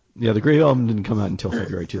came out. Yeah, the Grey Album didn't come out until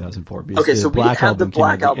February 2004. Because Okay, the so we Black had the Album came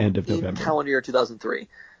Black out at Album the end of in November. calendar year 2003.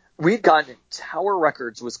 We'd gotten Tower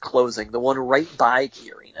Records was closing, the one right by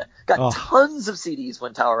Key Arena. Got tons of CDs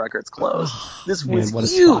when Tower Records closed. This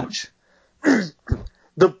was huge.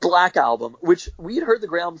 The Black Album, which we'd heard the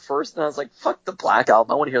Grey Album first, and I was like, fuck the Black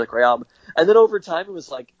Album, I want to hear the Grey Album. And then over time it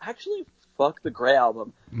was like, actually, fuck the Grey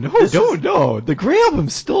Album. No. The Grey Album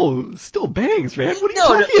still bangs, man. What are you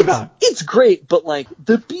talking about? It's great, but like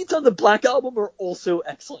the beats on the Black Album are also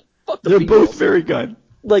excellent. Fuck the They're Beatles. both very good.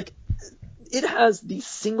 Like, it has the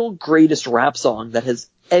single greatest rap song that has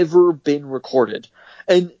ever been recorded.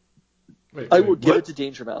 And I will give it to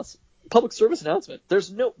Danger Mouse. Public service announcement.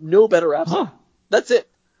 There's no better rap song. That's it.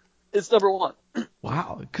 It's number one.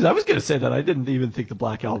 Wow. Because I was going to say that I didn't even think the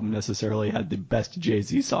Black Album necessarily had the best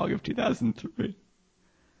Jay-Z song of 2003.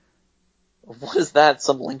 What is that?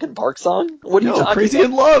 Some Linkin Park song? What are you talking Crazy about?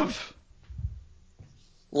 in Love.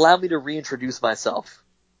 Allow me to reintroduce myself.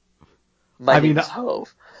 My name is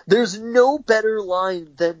Hove. There's no better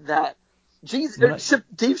line than that. Dave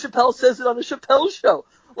Chappelle says it on the Chappelle show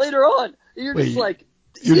later on. You're just like...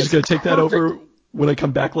 You're just going to take that over when I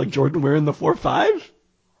come back like Jordan wearing the 4.5?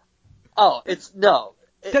 Oh, it's... No.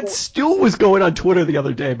 That still was going on Twitter the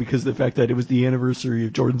other day because of the fact that it was the anniversary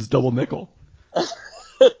of Jordan's double nickel.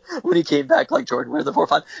 When he came back like Jordan wearing the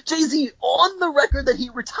 4.5. Jay-Z, on the record that he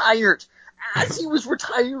retired, as he was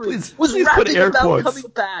retiring, was rapping about coming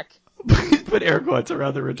back. Please put air quotes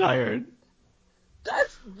around the retired.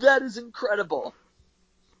 That is incredible.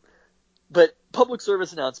 But public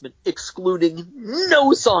service announcement, excluding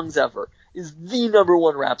no songs ever, is the number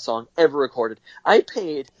one rap song ever recorded. I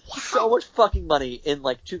paid so much fucking money in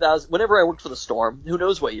like 2000, whenever I worked for the Storm, who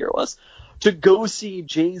knows what year it was, to go see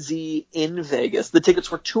Jay-Z in Vegas. The tickets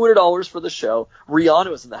were $200 for the show. Rihanna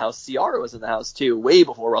was in the house. Ciara was in the house too, way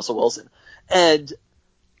before Russell Wilson. And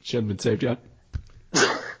she hadn't been saved yet.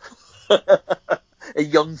 A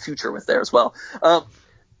young Future was there as well.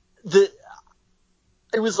 It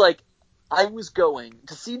was like I was going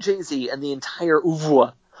to see Jay-Z and the entire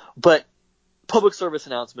oeuvre, but public service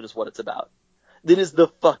announcement is what it's about. It is the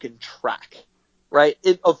fucking track, right?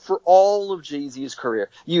 For all of Jay-Z's career,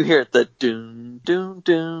 you hear the doom, doom,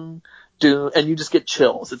 doom, doom, and you just get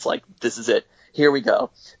chills. It's like, this is it. Here we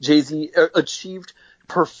go. Jay-Z achieved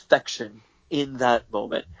perfection in that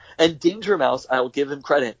moment. And Danger Mouse, I'll give him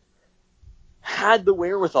credit, had the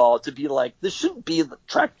wherewithal to be like, this shouldn't be the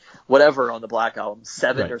track whatever on the Black Album,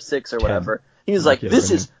 7 or 6 or whatever. He was like,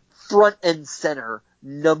 this is front and center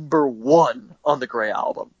number 1 on the Grey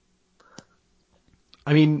Album.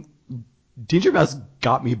 I mean, Danger Mouse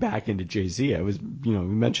got me back into Jay-Z. I was, we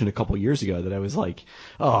mentioned a couple years ago that I was like,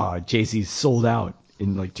 oh, Jay-Z sold out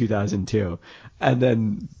in like 2002. And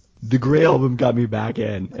then the Grey Album got me back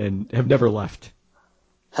in and have never left.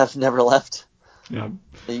 Have never left? Yeah.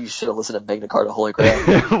 You should have listened to Magna Carta Holy Grail.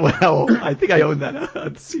 Well, I think I own that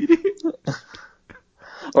on CD.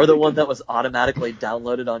 Or the one that was automatically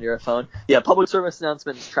downloaded on your phone. Yeah, public service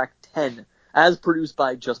announcement is track 10, as produced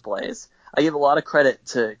by Just Blaze. I give a lot of credit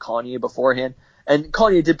to Kanye beforehand, and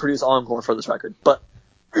Kanye did produce Encore for this record, but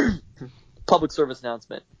public service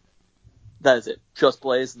announcement, that is it. Just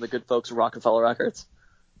Blaze and the good folks at Rockefeller Records.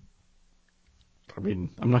 I mean,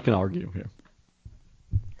 I'm not going to argue here.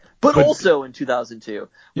 But also in 2002,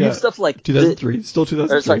 we have stuff like 2003, still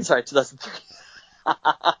 2003. Sorry, 2003.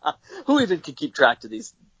 Who even can keep track to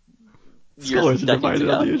these years and decades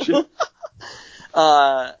ago?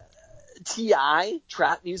 T.I.,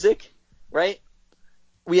 trap music, right?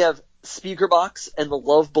 We have Speakerbox and The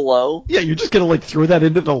Love Below. Yeah, you're just gonna throw that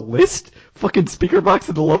into the list? Fucking Speakerbox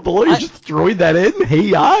and The Love Below? You're just throwing that in? Hey,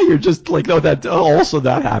 yeah? You're just like, no, that also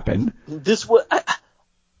that happened. This was...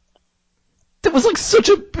 That was such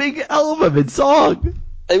a big album and song.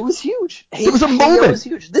 It was huge. It was a moment. It was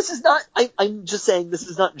huge. This is not, I'm just saying, this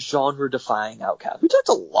is not genre-defying Outkast. We talked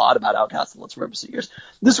a lot about Outkast in Let's Remember Some Years.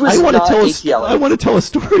 This was not ATL. I want to tell a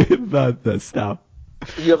story about this now.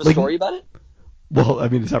 You have a story about it? Well, I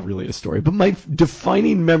mean, it's not really a story, but my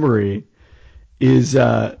defining memory is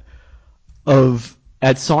at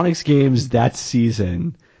Sonics games that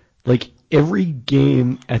season, every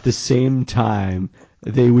game at the same time,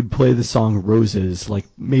 they would play the song Roses,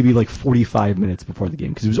 maybe 45 minutes before the game,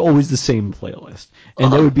 because it was always the same playlist.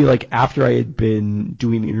 And that would be after I had been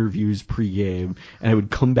doing interviews pre-game, and I would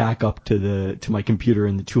come back up to my computer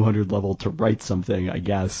in the 200 level to write something, I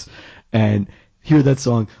guess, and hear that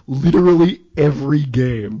song literally every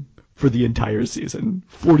game for the entire season,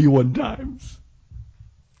 41 times.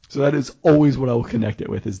 So that is always what I will connect it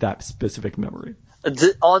with, is that specific memory.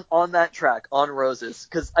 On that track, on Roses,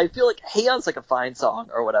 because I feel like Hey Ya's like a fine song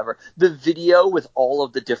or whatever. The video with all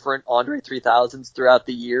of the different Andre 3000s throughout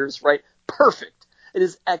the years, right? Perfect. It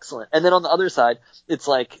is excellent. And then on the other side, it's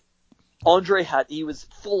like he was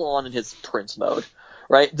full on in his Prince mode,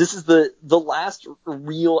 right? This is the last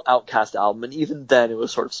real Outkast album, and even then it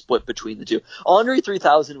was sort of split between the two. Andre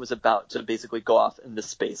 3000 was about to basically go off into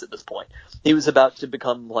space at this point. He was about to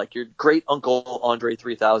become like your great uncle Andre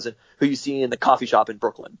 3000, who you see in the coffee shop in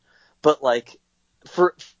Brooklyn. But like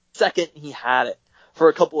for a second he had it for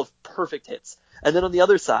a couple of perfect hits. And then on the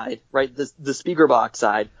other side, right, the Speaker Box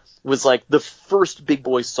side was like the first Big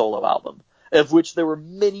Boy solo album, of which there were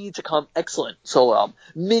many to come, excellent solo album,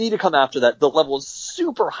 many to come after that. The level is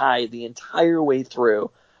super high the entire way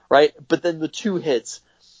through, right? But then the two hits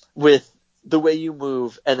with The Way You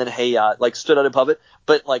Move and then Hey Ya, like, stood out above it.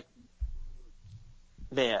 But, like,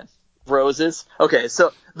 man, Roses. Okay,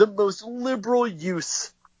 so the most liberal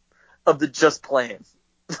use of the just playing.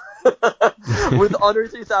 With Andre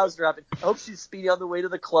 3000 rapping. I hope she's speedy on the way to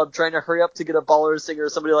the club, trying to hurry up to get a baller singer or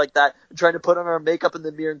somebody like that, trying to put on our makeup in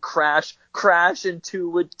the mirror and crash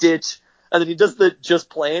into a ditch. And then he does the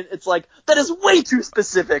just playing. It's like, that is way too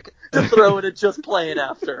specific to throw in a just playing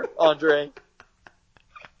after, Andre.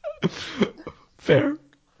 Fair.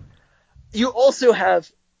 You also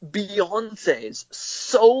have Beyonce's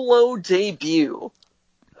solo debut,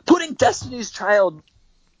 putting Destiny's Child,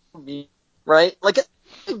 right? Like,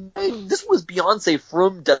 this was Beyonce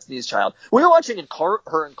from Destiny's Child. We were watching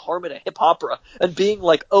her in Carmen, a hip opera, and being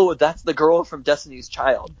like, oh, that's the girl from Destiny's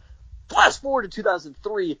Child. Flash forward to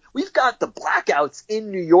 2003, we've got the blackouts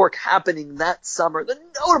in New York happening that summer, the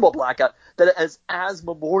notable blackout that is as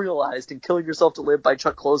memorialized in Killing Yourself to Live by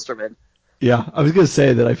Chuck Klosterman. Yeah, I was going to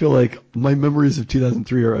say that I feel like my memories of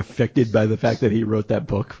 2003 are affected by the fact that he wrote that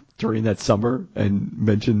book during that summer and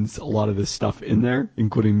mentions a lot of this stuff in there,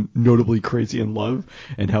 including notably Crazy in Love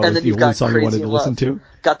and how it's the only song he wanted to listen to.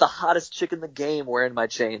 Got the hottest chick in the game wearing my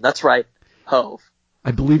chain. That's right. Hove.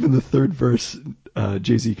 I believe in the third verse,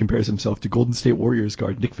 Jay-Z compares himself to Golden State Warriors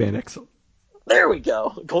guard Nick Van Exel. There we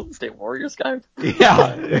go. Golden State Warriors guard.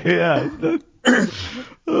 Yeah.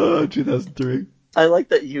 2003. I like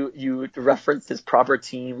that you referenced his proper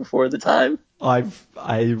team before the time. I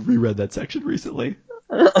reread that section recently.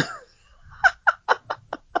 I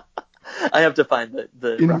have to find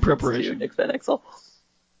the in preparation to Nick Van Exel.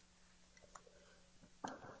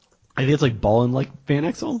 I think it's like Ballin' Like Van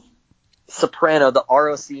Exel. Soprano, the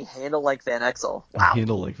ROC, Handle Like Van Exel. Wow.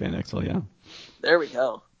 Handle Like Van Exel, yeah. There we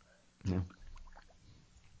go. Yeah.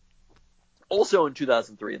 Also in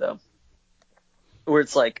 2003, though, where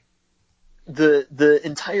it's like the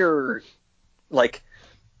entire like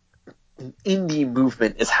indie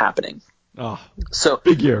movement is happening. Oh, so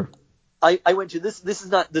big year. I went to this. This is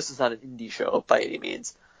not an indie show by any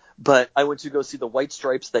means, but I went to go see the White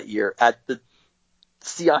Stripes that year at the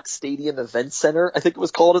Seahawks Stadium Event Center. I think it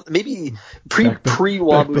was called. Maybe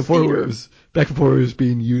pre-WAMU Theater. Back before it was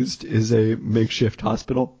being used as a makeshift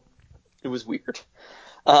hospital. It was weird.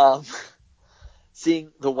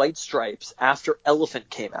 Seeing the White Stripes after Elephant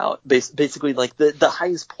came out, basically like the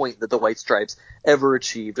highest point that the White Stripes ever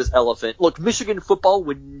achieved was Elephant. Look, Michigan football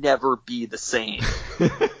would never be the same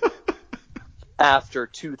after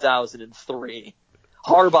 2003.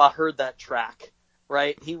 Harbaugh heard that track,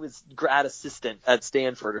 right? He was grad assistant at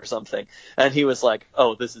Stanford or something, and he was like,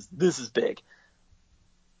 "Oh, this is big."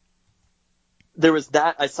 There was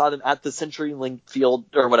that. I saw them at the CenturyLink Field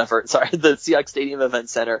or whatever. Sorry, the Seahawks Stadium Event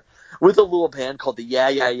Center with a little band called the Yeah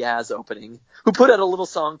Yeah Yeahs opening, who put out a little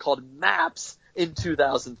song called Maps in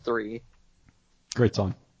 2003. Great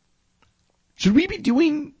song. Should we be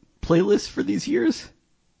doing playlists for these years?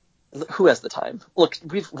 Who has the time? Look,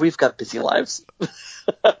 we've got busy lives.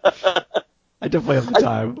 I definitely have the time.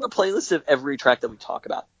 I have a playlist of every track that we talk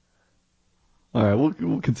about. All right,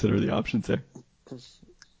 we'll consider the options there.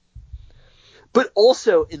 But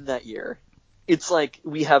also in that year, it's like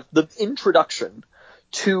we have the introduction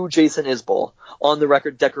to Jason Isbell on the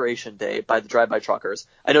record Decoration Day by the Drive-By Truckers.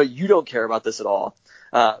 I know you don't care about this at all,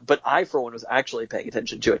 but I, for one, was actually paying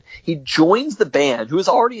attention to it. He joins the band, who is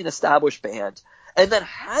already an established band, and then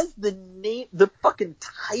has the fucking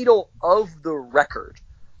title of the record,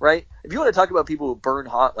 right? If you want to talk about people who burn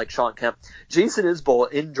hot like Sean Kemp, Jason Isbell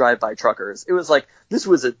in Drive-By Truckers, it was like this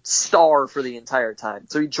was a star for the entire time.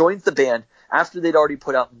 So he joins the band after they'd already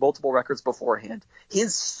put out multiple records beforehand.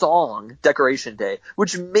 His song, Decoration Day,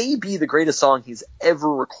 which may be the greatest song he's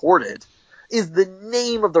ever recorded, is the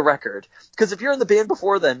name of the record. Because if you're in the band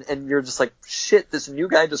before then and you're just like, shit, this new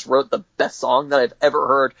guy just wrote the best song that I've ever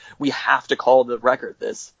heard, we have to call the record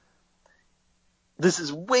this. This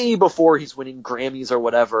is way before he's winning Grammys or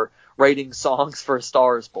whatever, writing songs for A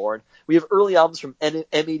Star Is Born. We have early albums from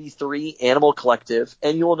M83, Animal Collective,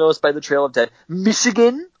 And You Will Know Us by The Trail of Dead,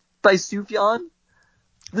 Michigan by Sufjan.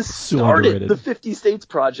 This started the 50 States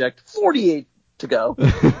Project, 48 to go.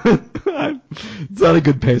 It's not a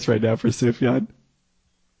good pace right now for Sufjan.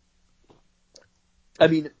 I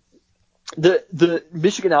mean, the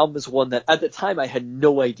Michigan album is one that at the time I had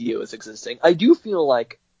no idea was existing. I do feel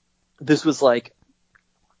like this was like,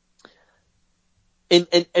 and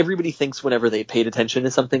everybody thinks whenever they paid attention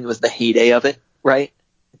to something, it was the heyday of it, right?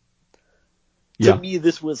 Yeah. To me,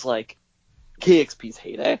 this was like KXP's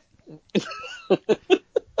heyday.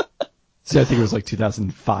 So I think it was like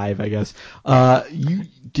 2005, I guess.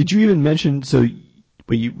 Did you even mention? So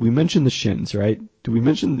we mentioned the Shins, right? Did we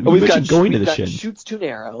mention? We mentioned going to the Shins. Shoots Too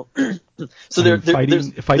Narrow. So they're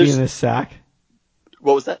fighting in a sack.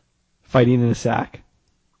 What was that? Fighting in a sack.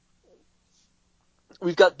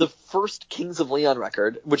 We've got the first Kings of Leon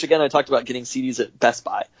record, which again I talked about getting CDs at Best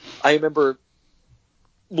Buy. I remember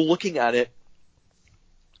looking at it,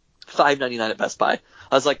 $5.99 at Best Buy.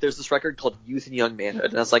 I was like, there's this record called Youth and Young Manhood,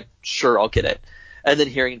 and I was like, sure, I'll get it. And then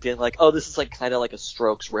hearing it being like, oh, this is like kind of like a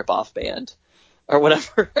Strokes ripoff band or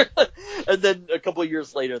whatever. And then a couple of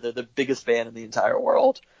years later, they're the biggest band in the entire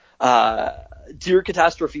world. Dear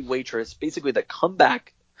Catastrophe Waitress, basically the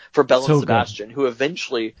comeback for Belle and Sebastian, who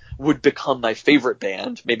eventually would become my favorite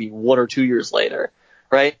band maybe 1 or 2 years later,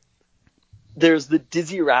 right? There's the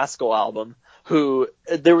Dizzy Rascal album,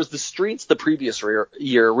 there was the Streets the previous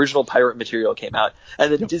year, original Pirate Material came out,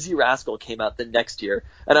 and then Dizzy Rascal came out the next year,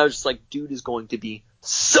 and I was just like, dude is going to be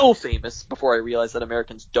so famous before I realized that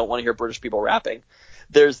Americans don't want to hear British people rapping.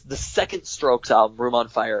 There's the second Strokes album, Room on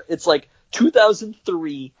Fire. It's like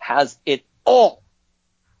 2003 has it all.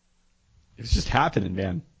 It's just happening,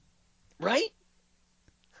 man. Right?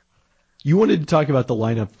 You wanted to talk about the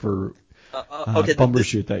lineup for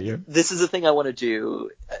Bumbershoot that year. This is the thing I want to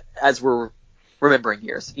do as we're remembering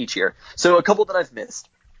years each year. So a couple that I've missed.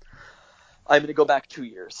 I'm going to go back 2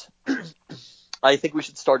 years. I think we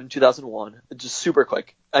should start in 2001. Just super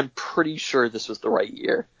quick. I'm pretty sure this was the right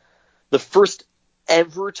year. The first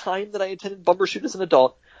ever time that I attended Bumbershoot as an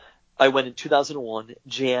adult, I went in 2001.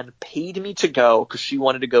 Jan paid me to go because she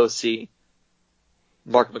wanted to go see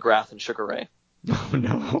Mark McGrath and Sugar Ray. Oh,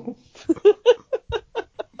 no.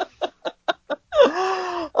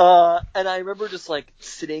 And I remember just like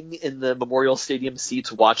sitting in the Memorial Stadium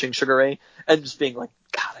seats watching Sugar Ray and just being like,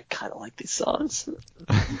 God, I kind of like these songs.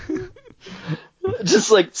 Just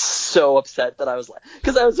like so upset that I was like,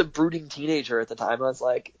 because I was a brooding teenager at the time. I was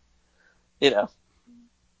like, I didn't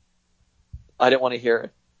want to hear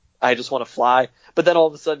it. I just want to fly. But then all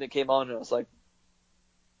of a sudden it came on and I was like,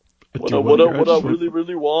 what I really,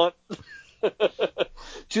 really want.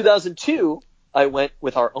 2002, I went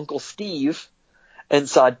with our Uncle Steve and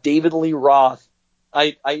saw David Lee Roth.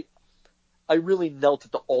 I really knelt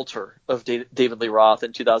at the altar of David Lee Roth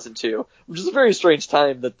in 2002, which is a very strange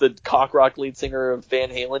time that the cock rock lead singer of Van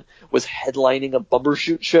Halen was headlining a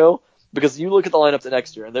Bumbershoot show, because you look at the lineup the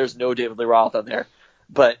next year and there's no David Lee Roth on there.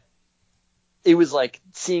 But it was like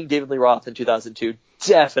seeing David Lee Roth in 2002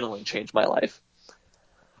 definitely changed my life.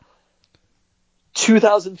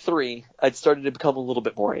 2003, I'd started to become a little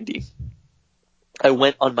bit more indie. I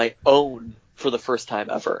went on my own for the first time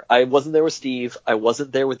ever. I wasn't there with Steve. I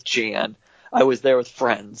wasn't there with Jan. I was there with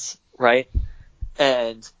friends, right?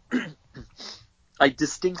 And I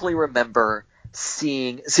distinctly remember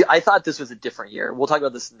I thought this was a different year. We'll talk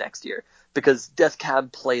about this next year, because Death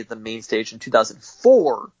Cab played the main stage in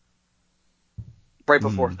 2004, right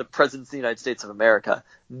before the Presidents of the United States of America.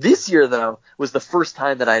 This year, though, was the first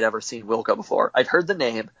time that I'd ever seen Wilco before. I'd heard the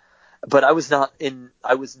name, but I was not in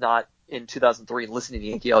 2003 listening to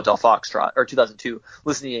Yankee Hotel Foxtrot, or 2002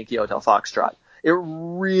 listening to Yankee Hotel Foxtrot. It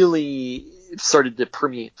really started to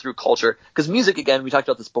permeate through culture, because music, again, we talked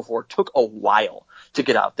about this before, took a while to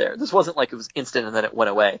get out there. This wasn't like it was instant and then it went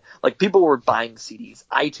away. Like, people were buying CDs.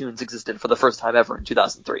 iTunes existed for the first time ever in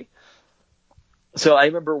 2003. So I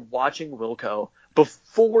remember watching Wilco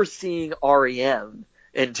before seeing REM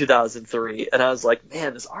in 2003, and I was like,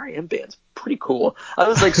 man, this REM band's pretty cool. I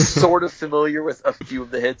was like sort of familiar with a few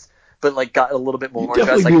of the hits, but like got a little bit more.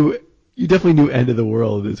 You definitely knew End of the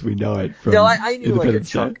World as we know it. From no, I knew like a Independence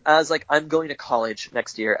chunk. Day. I was like, I'm going to college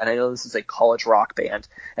next year, and I know this is a college rock band,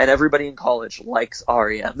 and everybody in college likes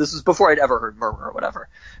REM. This was before I'd ever heard Murmur or whatever.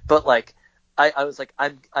 But like, I was like,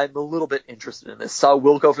 I'm a little bit interested in this. Saw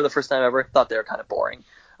Wilco for the first time ever. Thought they were kind of boring.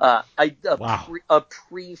 A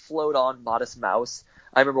pre-float on Modest Mouse.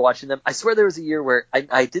 I remember watching them. I swear there was a year where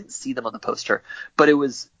I didn't see them on the poster, but it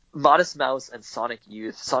was Modest Mouse and Sonic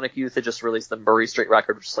Youth. Sonic Youth had just released the Murray Street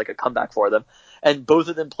record, which is like a comeback for them. And both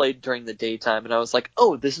of them played during the daytime, and I was like,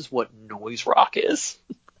 oh, this is what noise rock is.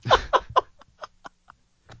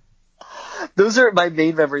 Those are my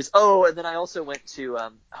main memories. Oh, and then I also went to,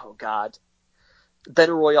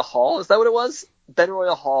 Benaroya Hall. Is that what it was?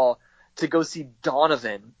 Benaroya Hall to go see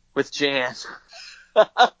Donovan with Jan.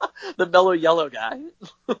 The Mellow Yellow guy.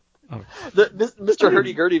 Oh. Mr.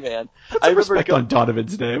 Hurdy-Gurdy man. Put some respect on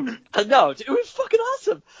Donovan's name. No, it was fucking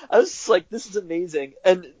awesome. I was just like, this is amazing.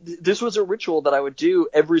 And this was a ritual that I would do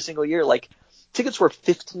every single year. Like, tickets were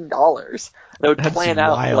 $15. And I would plan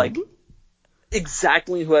out, like,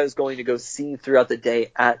 exactly who I was going to go see throughout the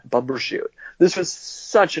day at Bumbershoot. This was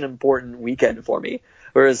such an important weekend for me.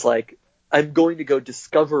 Whereas, like, I'm going to go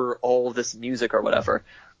discover all of this music or whatever.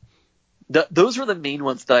 Those were the main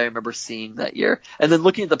ones that I remember seeing that year. And then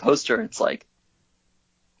looking at the poster, it's like...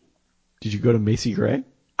 Did you go to Macy Gray?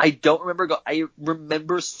 I don't remember. I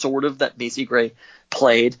remember sort of that Macy Gray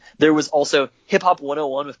played. There was also Hip Hop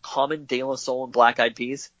 101 with Common, De La Soul, and Black Eyed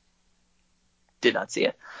Peas. Did not see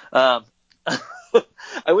it. I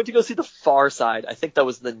went to go see The Far Side. I think that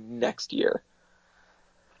was the next year.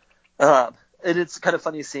 And it's kind of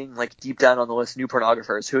funny seeing, like, deep down on the list, New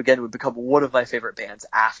Pornographers, who again would become one of my favorite bands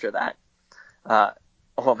after that.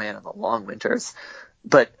 Oh man, in the long winters.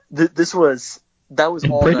 But that was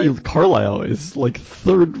and all. Brandy Carlisle is like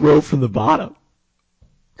third row from the bottom.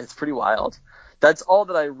 It's pretty wild. That's all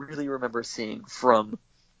that I really remember seeing from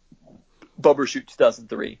Bumbershoot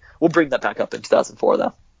 2003. We'll bring that back up in 2004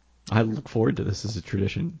 though. I look forward to this as a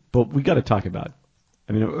tradition, but we got to talk about.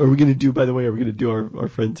 I mean, are we going to do? By the way, are we going to do our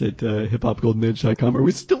friends at hiphopgoldenage.com? Are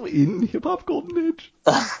we still in Hip Hop Golden Age?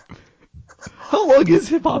 How long is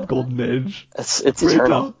Hip Hop Golden Age? It's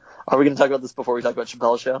eternal. Are we going to talk about this before we talk about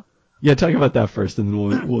Chappelle's Show? Yeah, talk about that first, and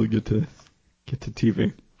then we'll get to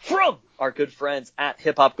TV. From our good friends at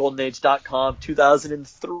hiphopgoldenage.com,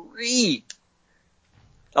 2003.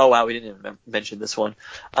 Oh wow, we didn't even mention this one.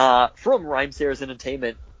 From Rhymesayers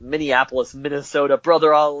Entertainment, Minneapolis, Minnesota,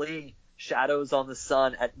 Brother Ali, Shadows on the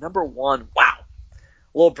Sun at number 1. Wow.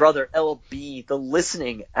 Little Brother LB, The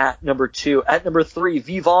Listening at number 2. At number 3,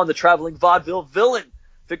 V. Vaughn, The Traveling Vaudeville Villain,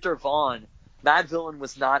 Victor Vaughn. Mad Villain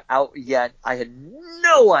was not out yet. I had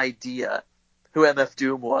no idea who MF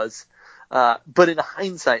Doom was. But in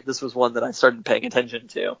hindsight, this was one that I started paying attention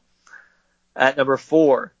to. At number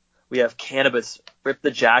 4, we have Cannabis, Rip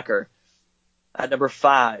the Jacker. At number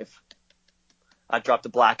 5, I dropped the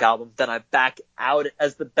Black Album. Then I back out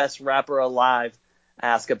as the best rapper alive.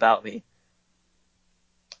 Ask About Me.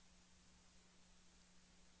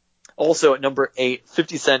 Also at number 8,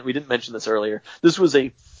 50 Cent. We didn't mention this earlier. This was a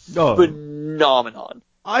phenomenon.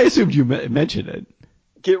 I assumed you mentioned it.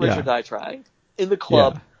 Get Rich or Die Trying. In the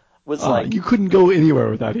club was like... You couldn't go anywhere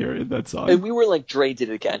without hearing that song. And we were like, Dre did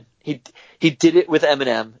it again. He did it with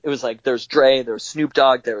Eminem. It was like, there's Dre, there's Snoop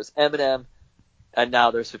Dogg, there was Eminem, and now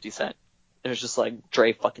there's 50 Cent. It was just like,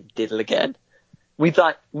 Dre fucking did it again. We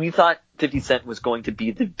thought 50 Cent was going to be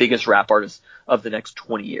the biggest rap artist of the next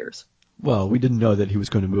 20 years. Well, we didn't know that he was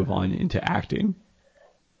going to move on into acting.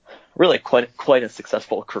 Really quite a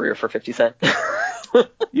successful career for 50 Cent.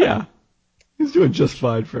 Yeah. He's doing just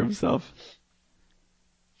fine for himself.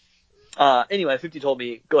 Anyway, 50 told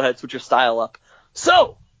me, go ahead, switch your style up.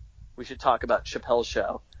 So, we should talk about Chappelle's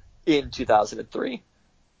Show in 2003.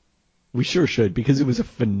 We sure should, because it was a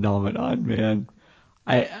phenomenon, man.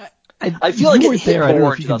 I feel like it hit there. I don't know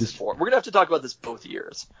more if in you can 2004. We're going to have to talk about this both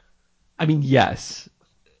years. I mean, yes.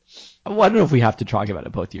 Well, I don't know if we have to talk about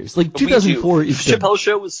it both years. Like, 2004 is Chappelle's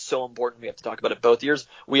Show was so important we have to talk about it both years.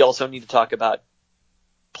 We also need to talk about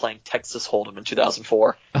playing Texas Hold'em in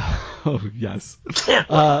 2004. Oh, yes.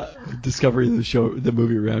 Discovery of the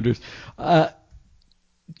movie Rounders.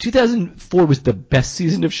 2004 was the best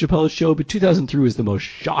season of Chappelle's Show, but 2003 was the most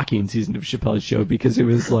shocking season of Chappelle's Show because it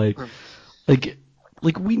was like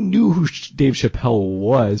we knew who Dave Chappelle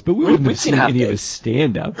was, but we wouldn't have seen any of his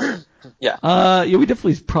stand-up. Yeah. We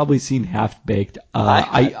definitely probably seen Half Baked.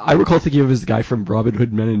 I recall thinking of him as the guy from Robin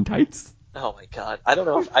Hood Men in Tights. Oh my god. I don't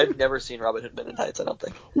know. I've never seen Robin Hood Men in Tights, I don't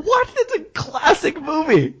think. What? It's a classic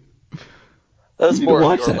movie. That was more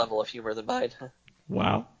of your level of humor than mine.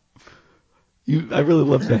 Wow. I really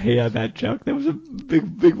love the hey on that joke. That was a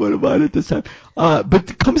big one of mine at this time. But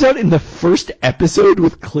it comes out in the first episode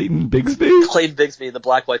with Clayton Bigsby. Clayton Bigsby, the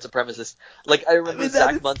black white supremacist. Like, I remember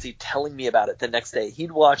Zach Muncy telling me about it the next day.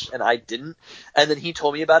 He'd watched and I didn't. And then he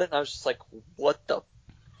told me about it and I was just like, what the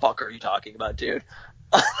fuck are you talking about, dude?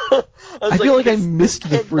 I feel like I missed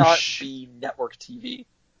the first... be network TV.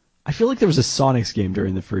 I feel like there was a Sonics game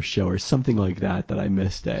during the first show or something like that I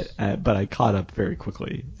missed it, but I caught up very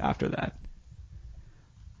quickly after that.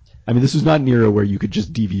 I mean, this was not an era where you could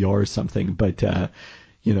just DVR something, but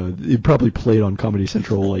it probably played on Comedy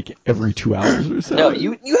Central like every 2 hours or so. No,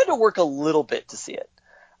 you had to work a little bit to see it,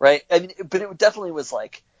 right? I mean, but it definitely was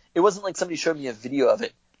like, it wasn't like somebody showed me a video of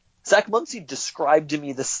it. Zach Muncy described to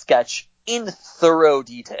me the sketch in thorough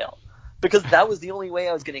detail because that was the only way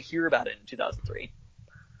I was going to hear about it in 2003.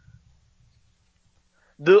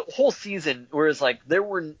 The whole season, whereas like there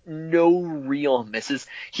were no real misses.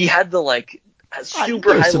 He had the like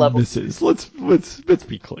super high level misses. Let's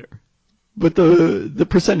be clear. But the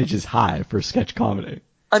percentage is high for sketch comedy.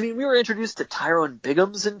 I mean, we were introduced to Tyrone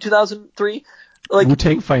Biggums in 2003. Like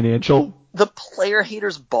Wu-Tang Financial. The Player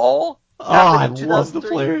Haters Ball. I love the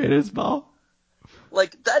Player Haters Ball.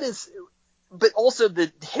 Like that is, but also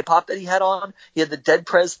the hip hop that he had on. He had the Dead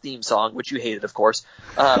Prez theme song, which you hated, of course.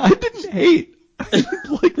 I didn't hate. I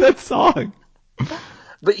didn't like that song.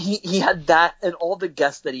 But he had that and all the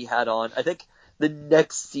guests that he had on. I think the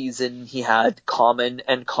next season he had Common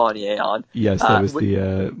and Kanye on. Yes, that was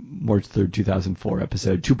the March 3rd, 2004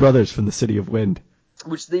 episode. Two Brothers from the City of Wind.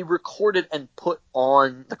 Which they recorded and put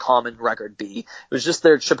on the Common record B. It was just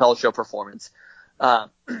their Chappelle Show performance. But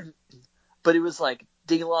it was like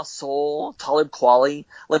De La Soul, Talib Kweli.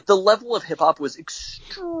 Like the level of hip hop was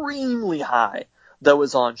extremely high that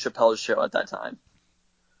was on Chappelle's show at that time.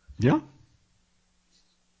 Yeah.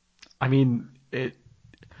 I mean,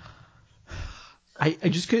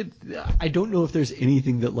 I don't know if there's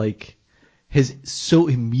anything that like has so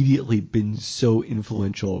immediately been so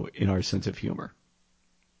influential in our sense of humor.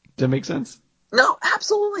 Does that make sense? No,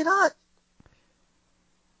 absolutely not.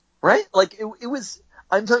 Right? Like it was.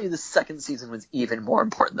 I'm telling you, the second season was even more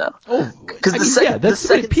important though. Oh, because the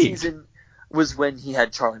second season was when he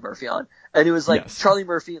had Charlie Murphy on, and it was like Charlie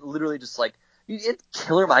Murphy literally just like you had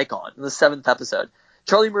Killer Mike on in the 7th episode.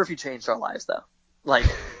 Charlie Murphy changed our lives though. Like,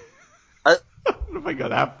 I don't know if I got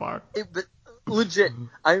that far. But legit,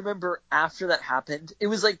 I remember after that happened, it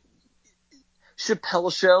was like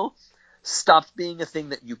Chappelle Show stopped being a thing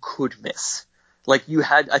that you could miss. Like you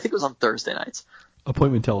had, I think it was on Thursday nights.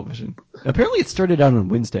 Appointment television. Apparently it started out on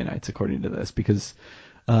Wednesday nights, according to this, because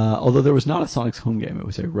although there was not a Sonics home game, it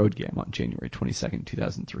was a road game on January 22nd,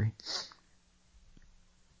 2003.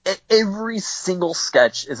 Every single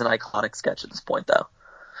sketch is an iconic sketch at this point, though.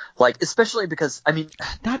 Like, especially because, I mean...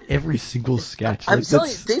 Not every single sketch. I'm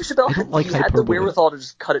telling you, Dave Chappelle had the wherewithal to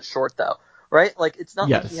just cut it short, though. Right? Like, it's not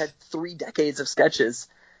like he had 3 decades of sketches.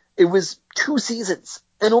 It was 2 seasons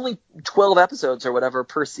and only 12 episodes or whatever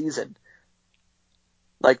per season.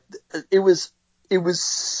 Like, it was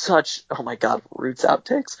such, oh my god, Roots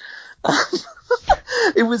outtakes.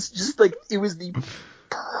 It was just like, it was the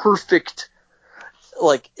perfect,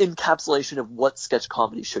 like, encapsulation of what sketch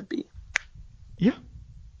comedy should be. Yeah.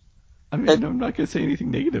 I mean, I'm not going to say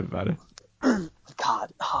anything negative about it.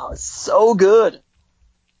 God, it's so good.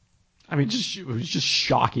 I mean, it was just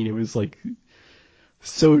shocking. It was like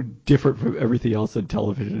so different from everything else on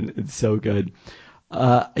television. It's so good.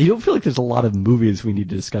 You don't feel like there's a lot of movies we need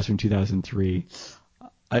to discuss from 2003.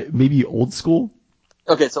 Maybe Old School?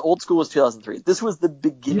 Okay, so Old School was 2003. This was the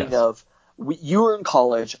beginning of... you were in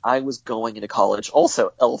college. I was going into college.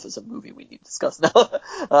 Also, Elf is a movie we need to discuss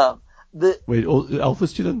now. Wait, Elf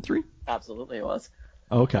was 2003? Absolutely it was.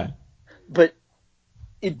 Okay. But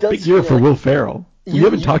it does... Big year for Will Ferrell. You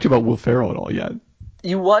haven't talked about Will Ferrell at all yet.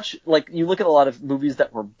 You watch, like, you look at a lot of movies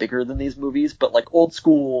that were bigger than these movies, but, like, Old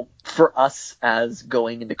School, for us as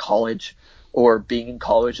going into college or being in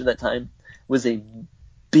college at that time, was a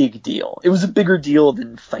big deal. It was a bigger deal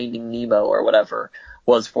than Finding Nemo or whatever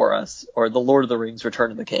was for us, or The Lord of the Rings, Return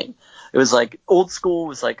of the King. It was like, Old School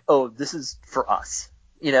was like, oh, this is for us,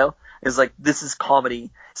 you know? It's like, this is comedy.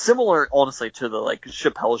 Similar, honestly, to the, like,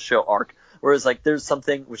 Chappelle Show arc. Whereas, like, there's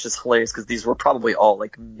something which is hilarious because these were probably all,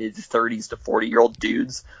 like, mid-30s to 40-year-old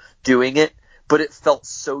dudes doing it, but it felt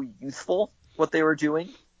so youthful, what they were doing.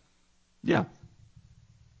 Yeah.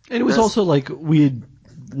 And it was also, like, we had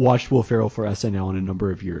watched Will Ferrell for SNL in a number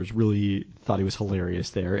of years, really thought he was hilarious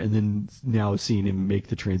there, and then now seeing him make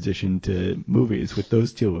the transition to movies with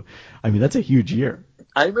those two, I mean, that's a huge year.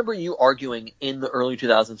 I remember you arguing in the early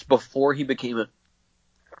 2000s, before he became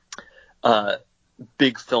a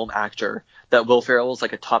big film actor, that Will Ferrell was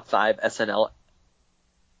like a top 5 SNL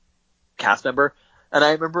cast member, and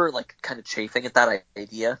I remember like kind of chafing at that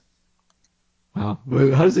idea. Wow,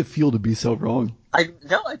 how does it feel to be so wrong? I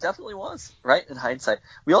definitely was, right, in hindsight.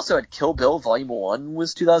 We also had Kill Bill Volume 1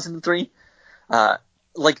 was 2003.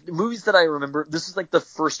 Like, movies that I remember, this is like the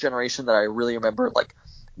first generation that I really remember, like,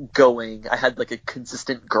 going. I had like a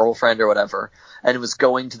consistent girlfriend or whatever, and was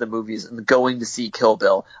going to the movies and going to see Kill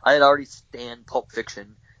Bill. I had already stan Pulp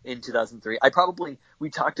Fiction in 2003. We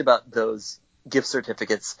talked about those gift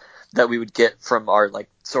certificates that we would get from our like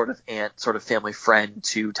sort of aunt, sort of family friend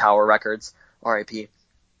to Tower Records, R.I.P.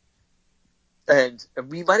 And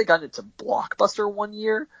we might have gotten it to Blockbuster one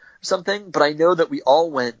year or something, but I know that we all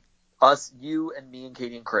went, us, you and me and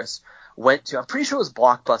Katie and Chris, went to, I'm pretty sure it was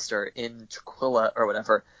Blockbuster in Tukwila or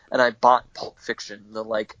whatever, and I bought Pulp Fiction, the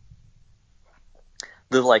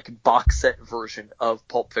box set version of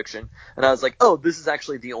Pulp Fiction, and I was like, oh, this is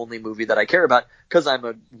actually the only movie that I care about, because I'm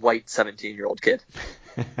a white 17-year-old kid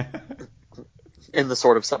in the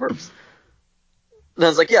sort of suburbs. And I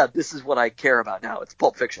was like, yeah, this is what I care about now, it's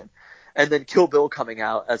Pulp Fiction. And then Kill Bill coming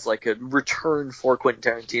out as like a return for Quentin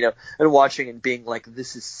Tarantino, and watching and being like,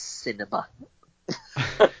 this is cinema.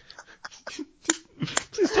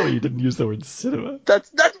 Please tell me you didn't use the word cinema.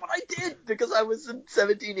 That's what I did, because I was a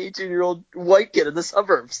 17, 18-year-old white kid in the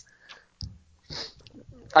suburbs.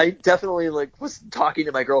 I definitely was talking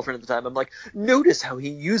to my girlfriend at the time. I'm like, notice how he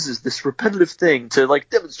uses this repetitive thing to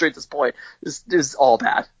demonstrate this point. This is all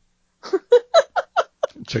bad.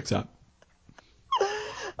 Checks out.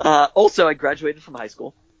 Also, I graduated from high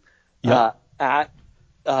school Yep. at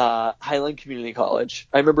Highland Community College.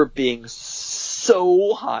 I remember being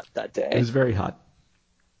so hot that day. It was very hot.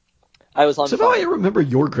 I was on Somehow fire. I remember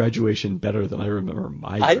your graduation better than I remember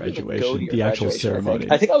my I didn't even go graduation, to your the actual graduation, ceremony.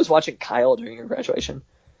 I think I was watching Kyle during your graduation.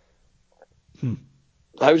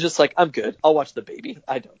 I was just like, I'm good. I'll watch the baby.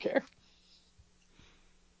 I don't care.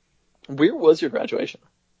 Where was your graduation?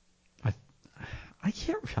 I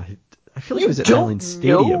can't. I feel like it was at Highland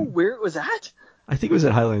Stadium. Know where it was at? I think it was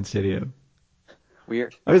at Highland Stadium.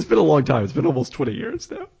 Weird. I mean, it's been a long time. It's been almost 20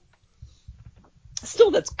 years now.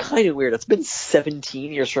 Still, that's kind of weird. It's been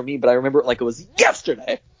 17 years for me, but I remember it like it was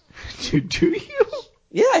yesterday. Do you?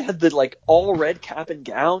 Yeah, I had the all red cap and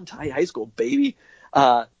gown, tight high school, baby.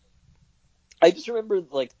 I just remember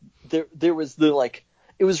there was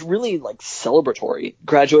it was really celebratory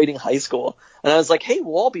graduating high school, and I was like, hey,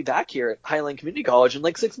 we'll all be back here at Highland Community College in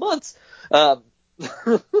 6 months,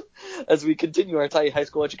 as we continue our tight high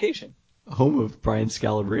school education. Home of Brian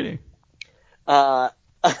Scalabrine.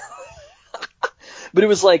 But it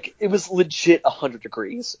was legit 100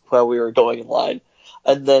 degrees while we were going in line.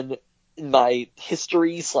 And then my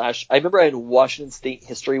history / I remember I had Washington State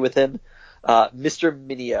history with him, Mr.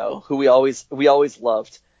 Minio, who we always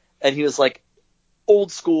loved. And he was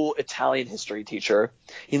old school Italian history teacher.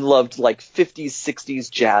 He loved 50s, 60s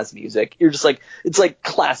jazz music. You're just it's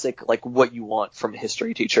classic, what you want from a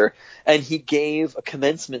history teacher. And he gave a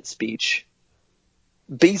commencement speech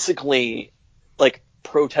basically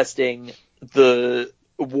protesting the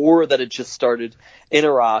war that had just started in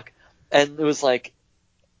Iraq, and it was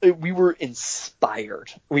we were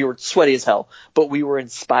inspired. We were sweaty as hell, but we were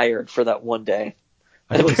inspired for that one day.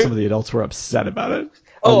 I feel like some of the adults were upset about it.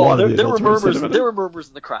 There were murmurs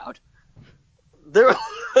in the crowd.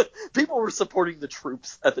 People were supporting the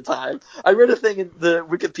troops at the time. I read a thing in the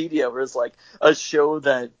Wikipedia where it's a show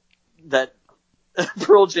that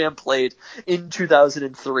Pearl Jam played in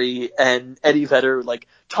 2003, and Eddie Vedder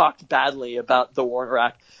talked badly about the war in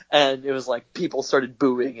Iraq, and it was people started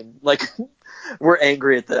booing and were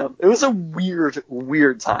angry at them. It was a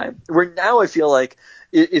weird time. Where now I feel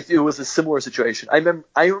if it was a similar situation,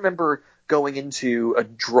 I remember going into a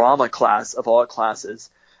drama class of all classes,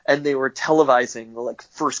 and they were televising the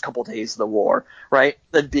first couple days of the war, right?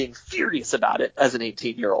 And being furious about it as an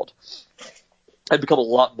 18-year-old. I'd become a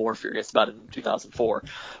lot more furious about it in 2004.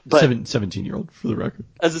 But 17-year-old, for the record.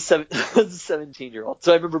 As a 17-year-old.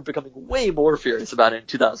 So I remember becoming way more furious about it in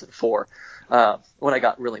 2004, when I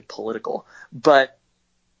got really political. But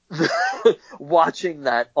watching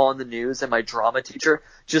that on the news, and my drama teacher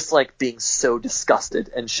just being so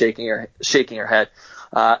disgusted and shaking her head.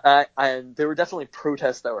 And there were definitely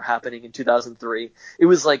protests that were happening in 2003. It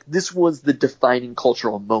was this was the defining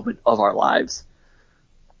cultural moment of our lives.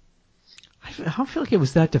 I don't feel like it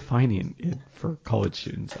was that defining for college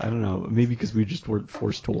students. I don't know. Maybe because we just weren't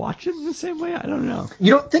forced to watch it in the same way. I don't know.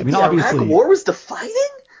 You don't think the Iraq War was defining?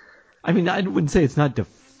 I mean, I wouldn't say it's not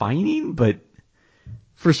defining, but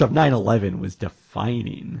first off, 9/11 was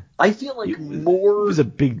defining. I feel it was a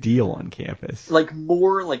big deal on campus.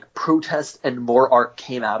 More protest and more art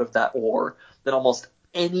came out of that war than almost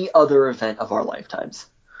any other event of our lifetimes.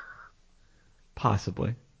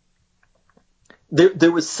 Possibly.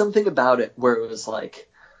 There was something about it where it was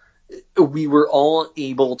we were all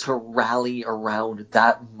able to rally around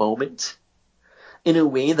that moment in a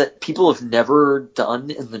way that people have never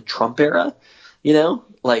done in the Trump era,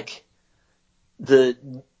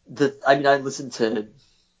 I listen to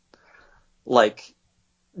like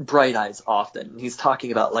Bright Eyes often. He's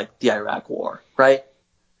talking about like the Iraq War, right?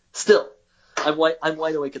 Still, I'm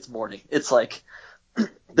wide awake. It's morning. It's like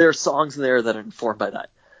there are songs in there that are informed by that.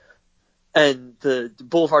 And the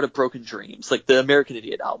Boulevard of Broken Dreams, like the American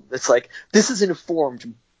Idiot album, it's like this is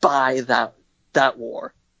informed by that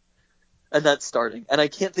war. And that's starting. And I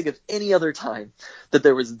can't think of any other time that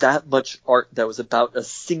there was that much art that was about a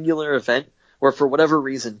singular event where for whatever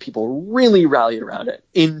reason people really rallied around it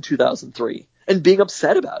in 2003 and being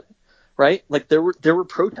upset about it, right? Like there were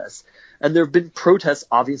protests, and there have been protests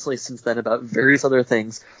obviously since then about various other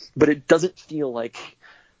things, but it doesn't feel like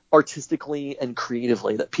artistically and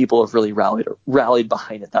creatively that people have really rallied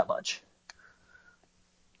behind it that much.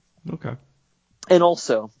 Okay. And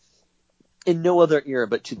also, in no other era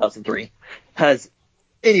but 2003 has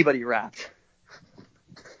anybody rapped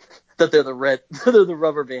that they're the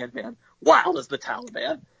rubber band man, wild as the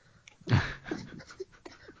Taliban. That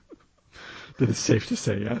is safe to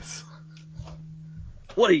say, yes.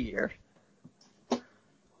 What a year.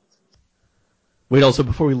 Wait, also,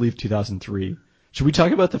 before we leave 2003, should we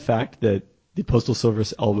talk about the fact that the Postal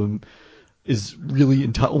Service album is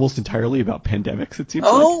really almost entirely about pandemics, it seems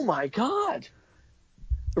like? Oh my God.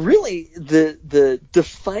 Really, the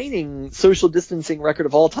defining social distancing record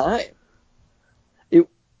of all time.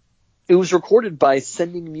 It was recorded by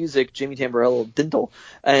Sending Music, Jamie Tamborello, Dintle,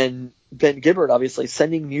 and Ben Gibbard, obviously,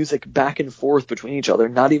 sending music back and forth between each other,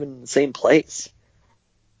 not even in the same place.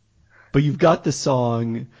 But you've got the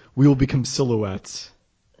song We Will Become Silhouettes.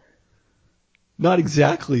 Not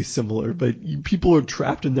exactly similar, but people are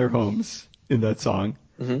trapped in their homes in that song.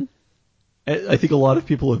 Mm-hmm. I think a lot of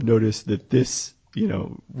people have noticed that this,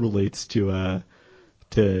 relates to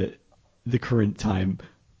the current time.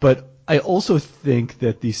 But I also think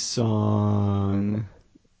that the song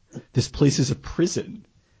This Place is a Prison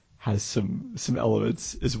has some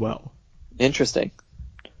elements as well. Interesting.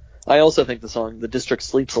 I also think the song The District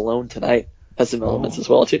Sleeps Alone Tonight has some elements as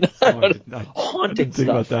well, too. Haunting think stuff.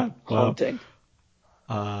 About that. Wow.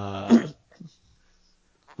 Haunting.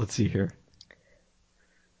 Let's see here.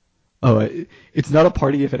 Oh, it's not a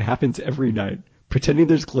party if it happens every night. Pretending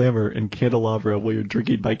there's glamour and candelabra while you're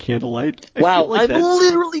drinking by candlelight. Wow, I'm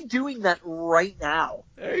literally doing that right now.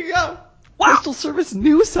 There you go. Wow. Postal Service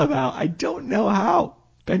knew somehow. I don't know how.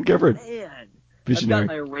 Ben Gibbard. Man. Visionary. I've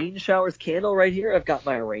got my rain showers candle right here. I've got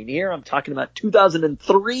my Rainier. I'm talking about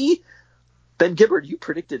 2003. Ben Gibbard, you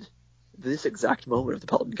predicted this exact moment of the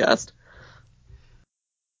Pelton Cast.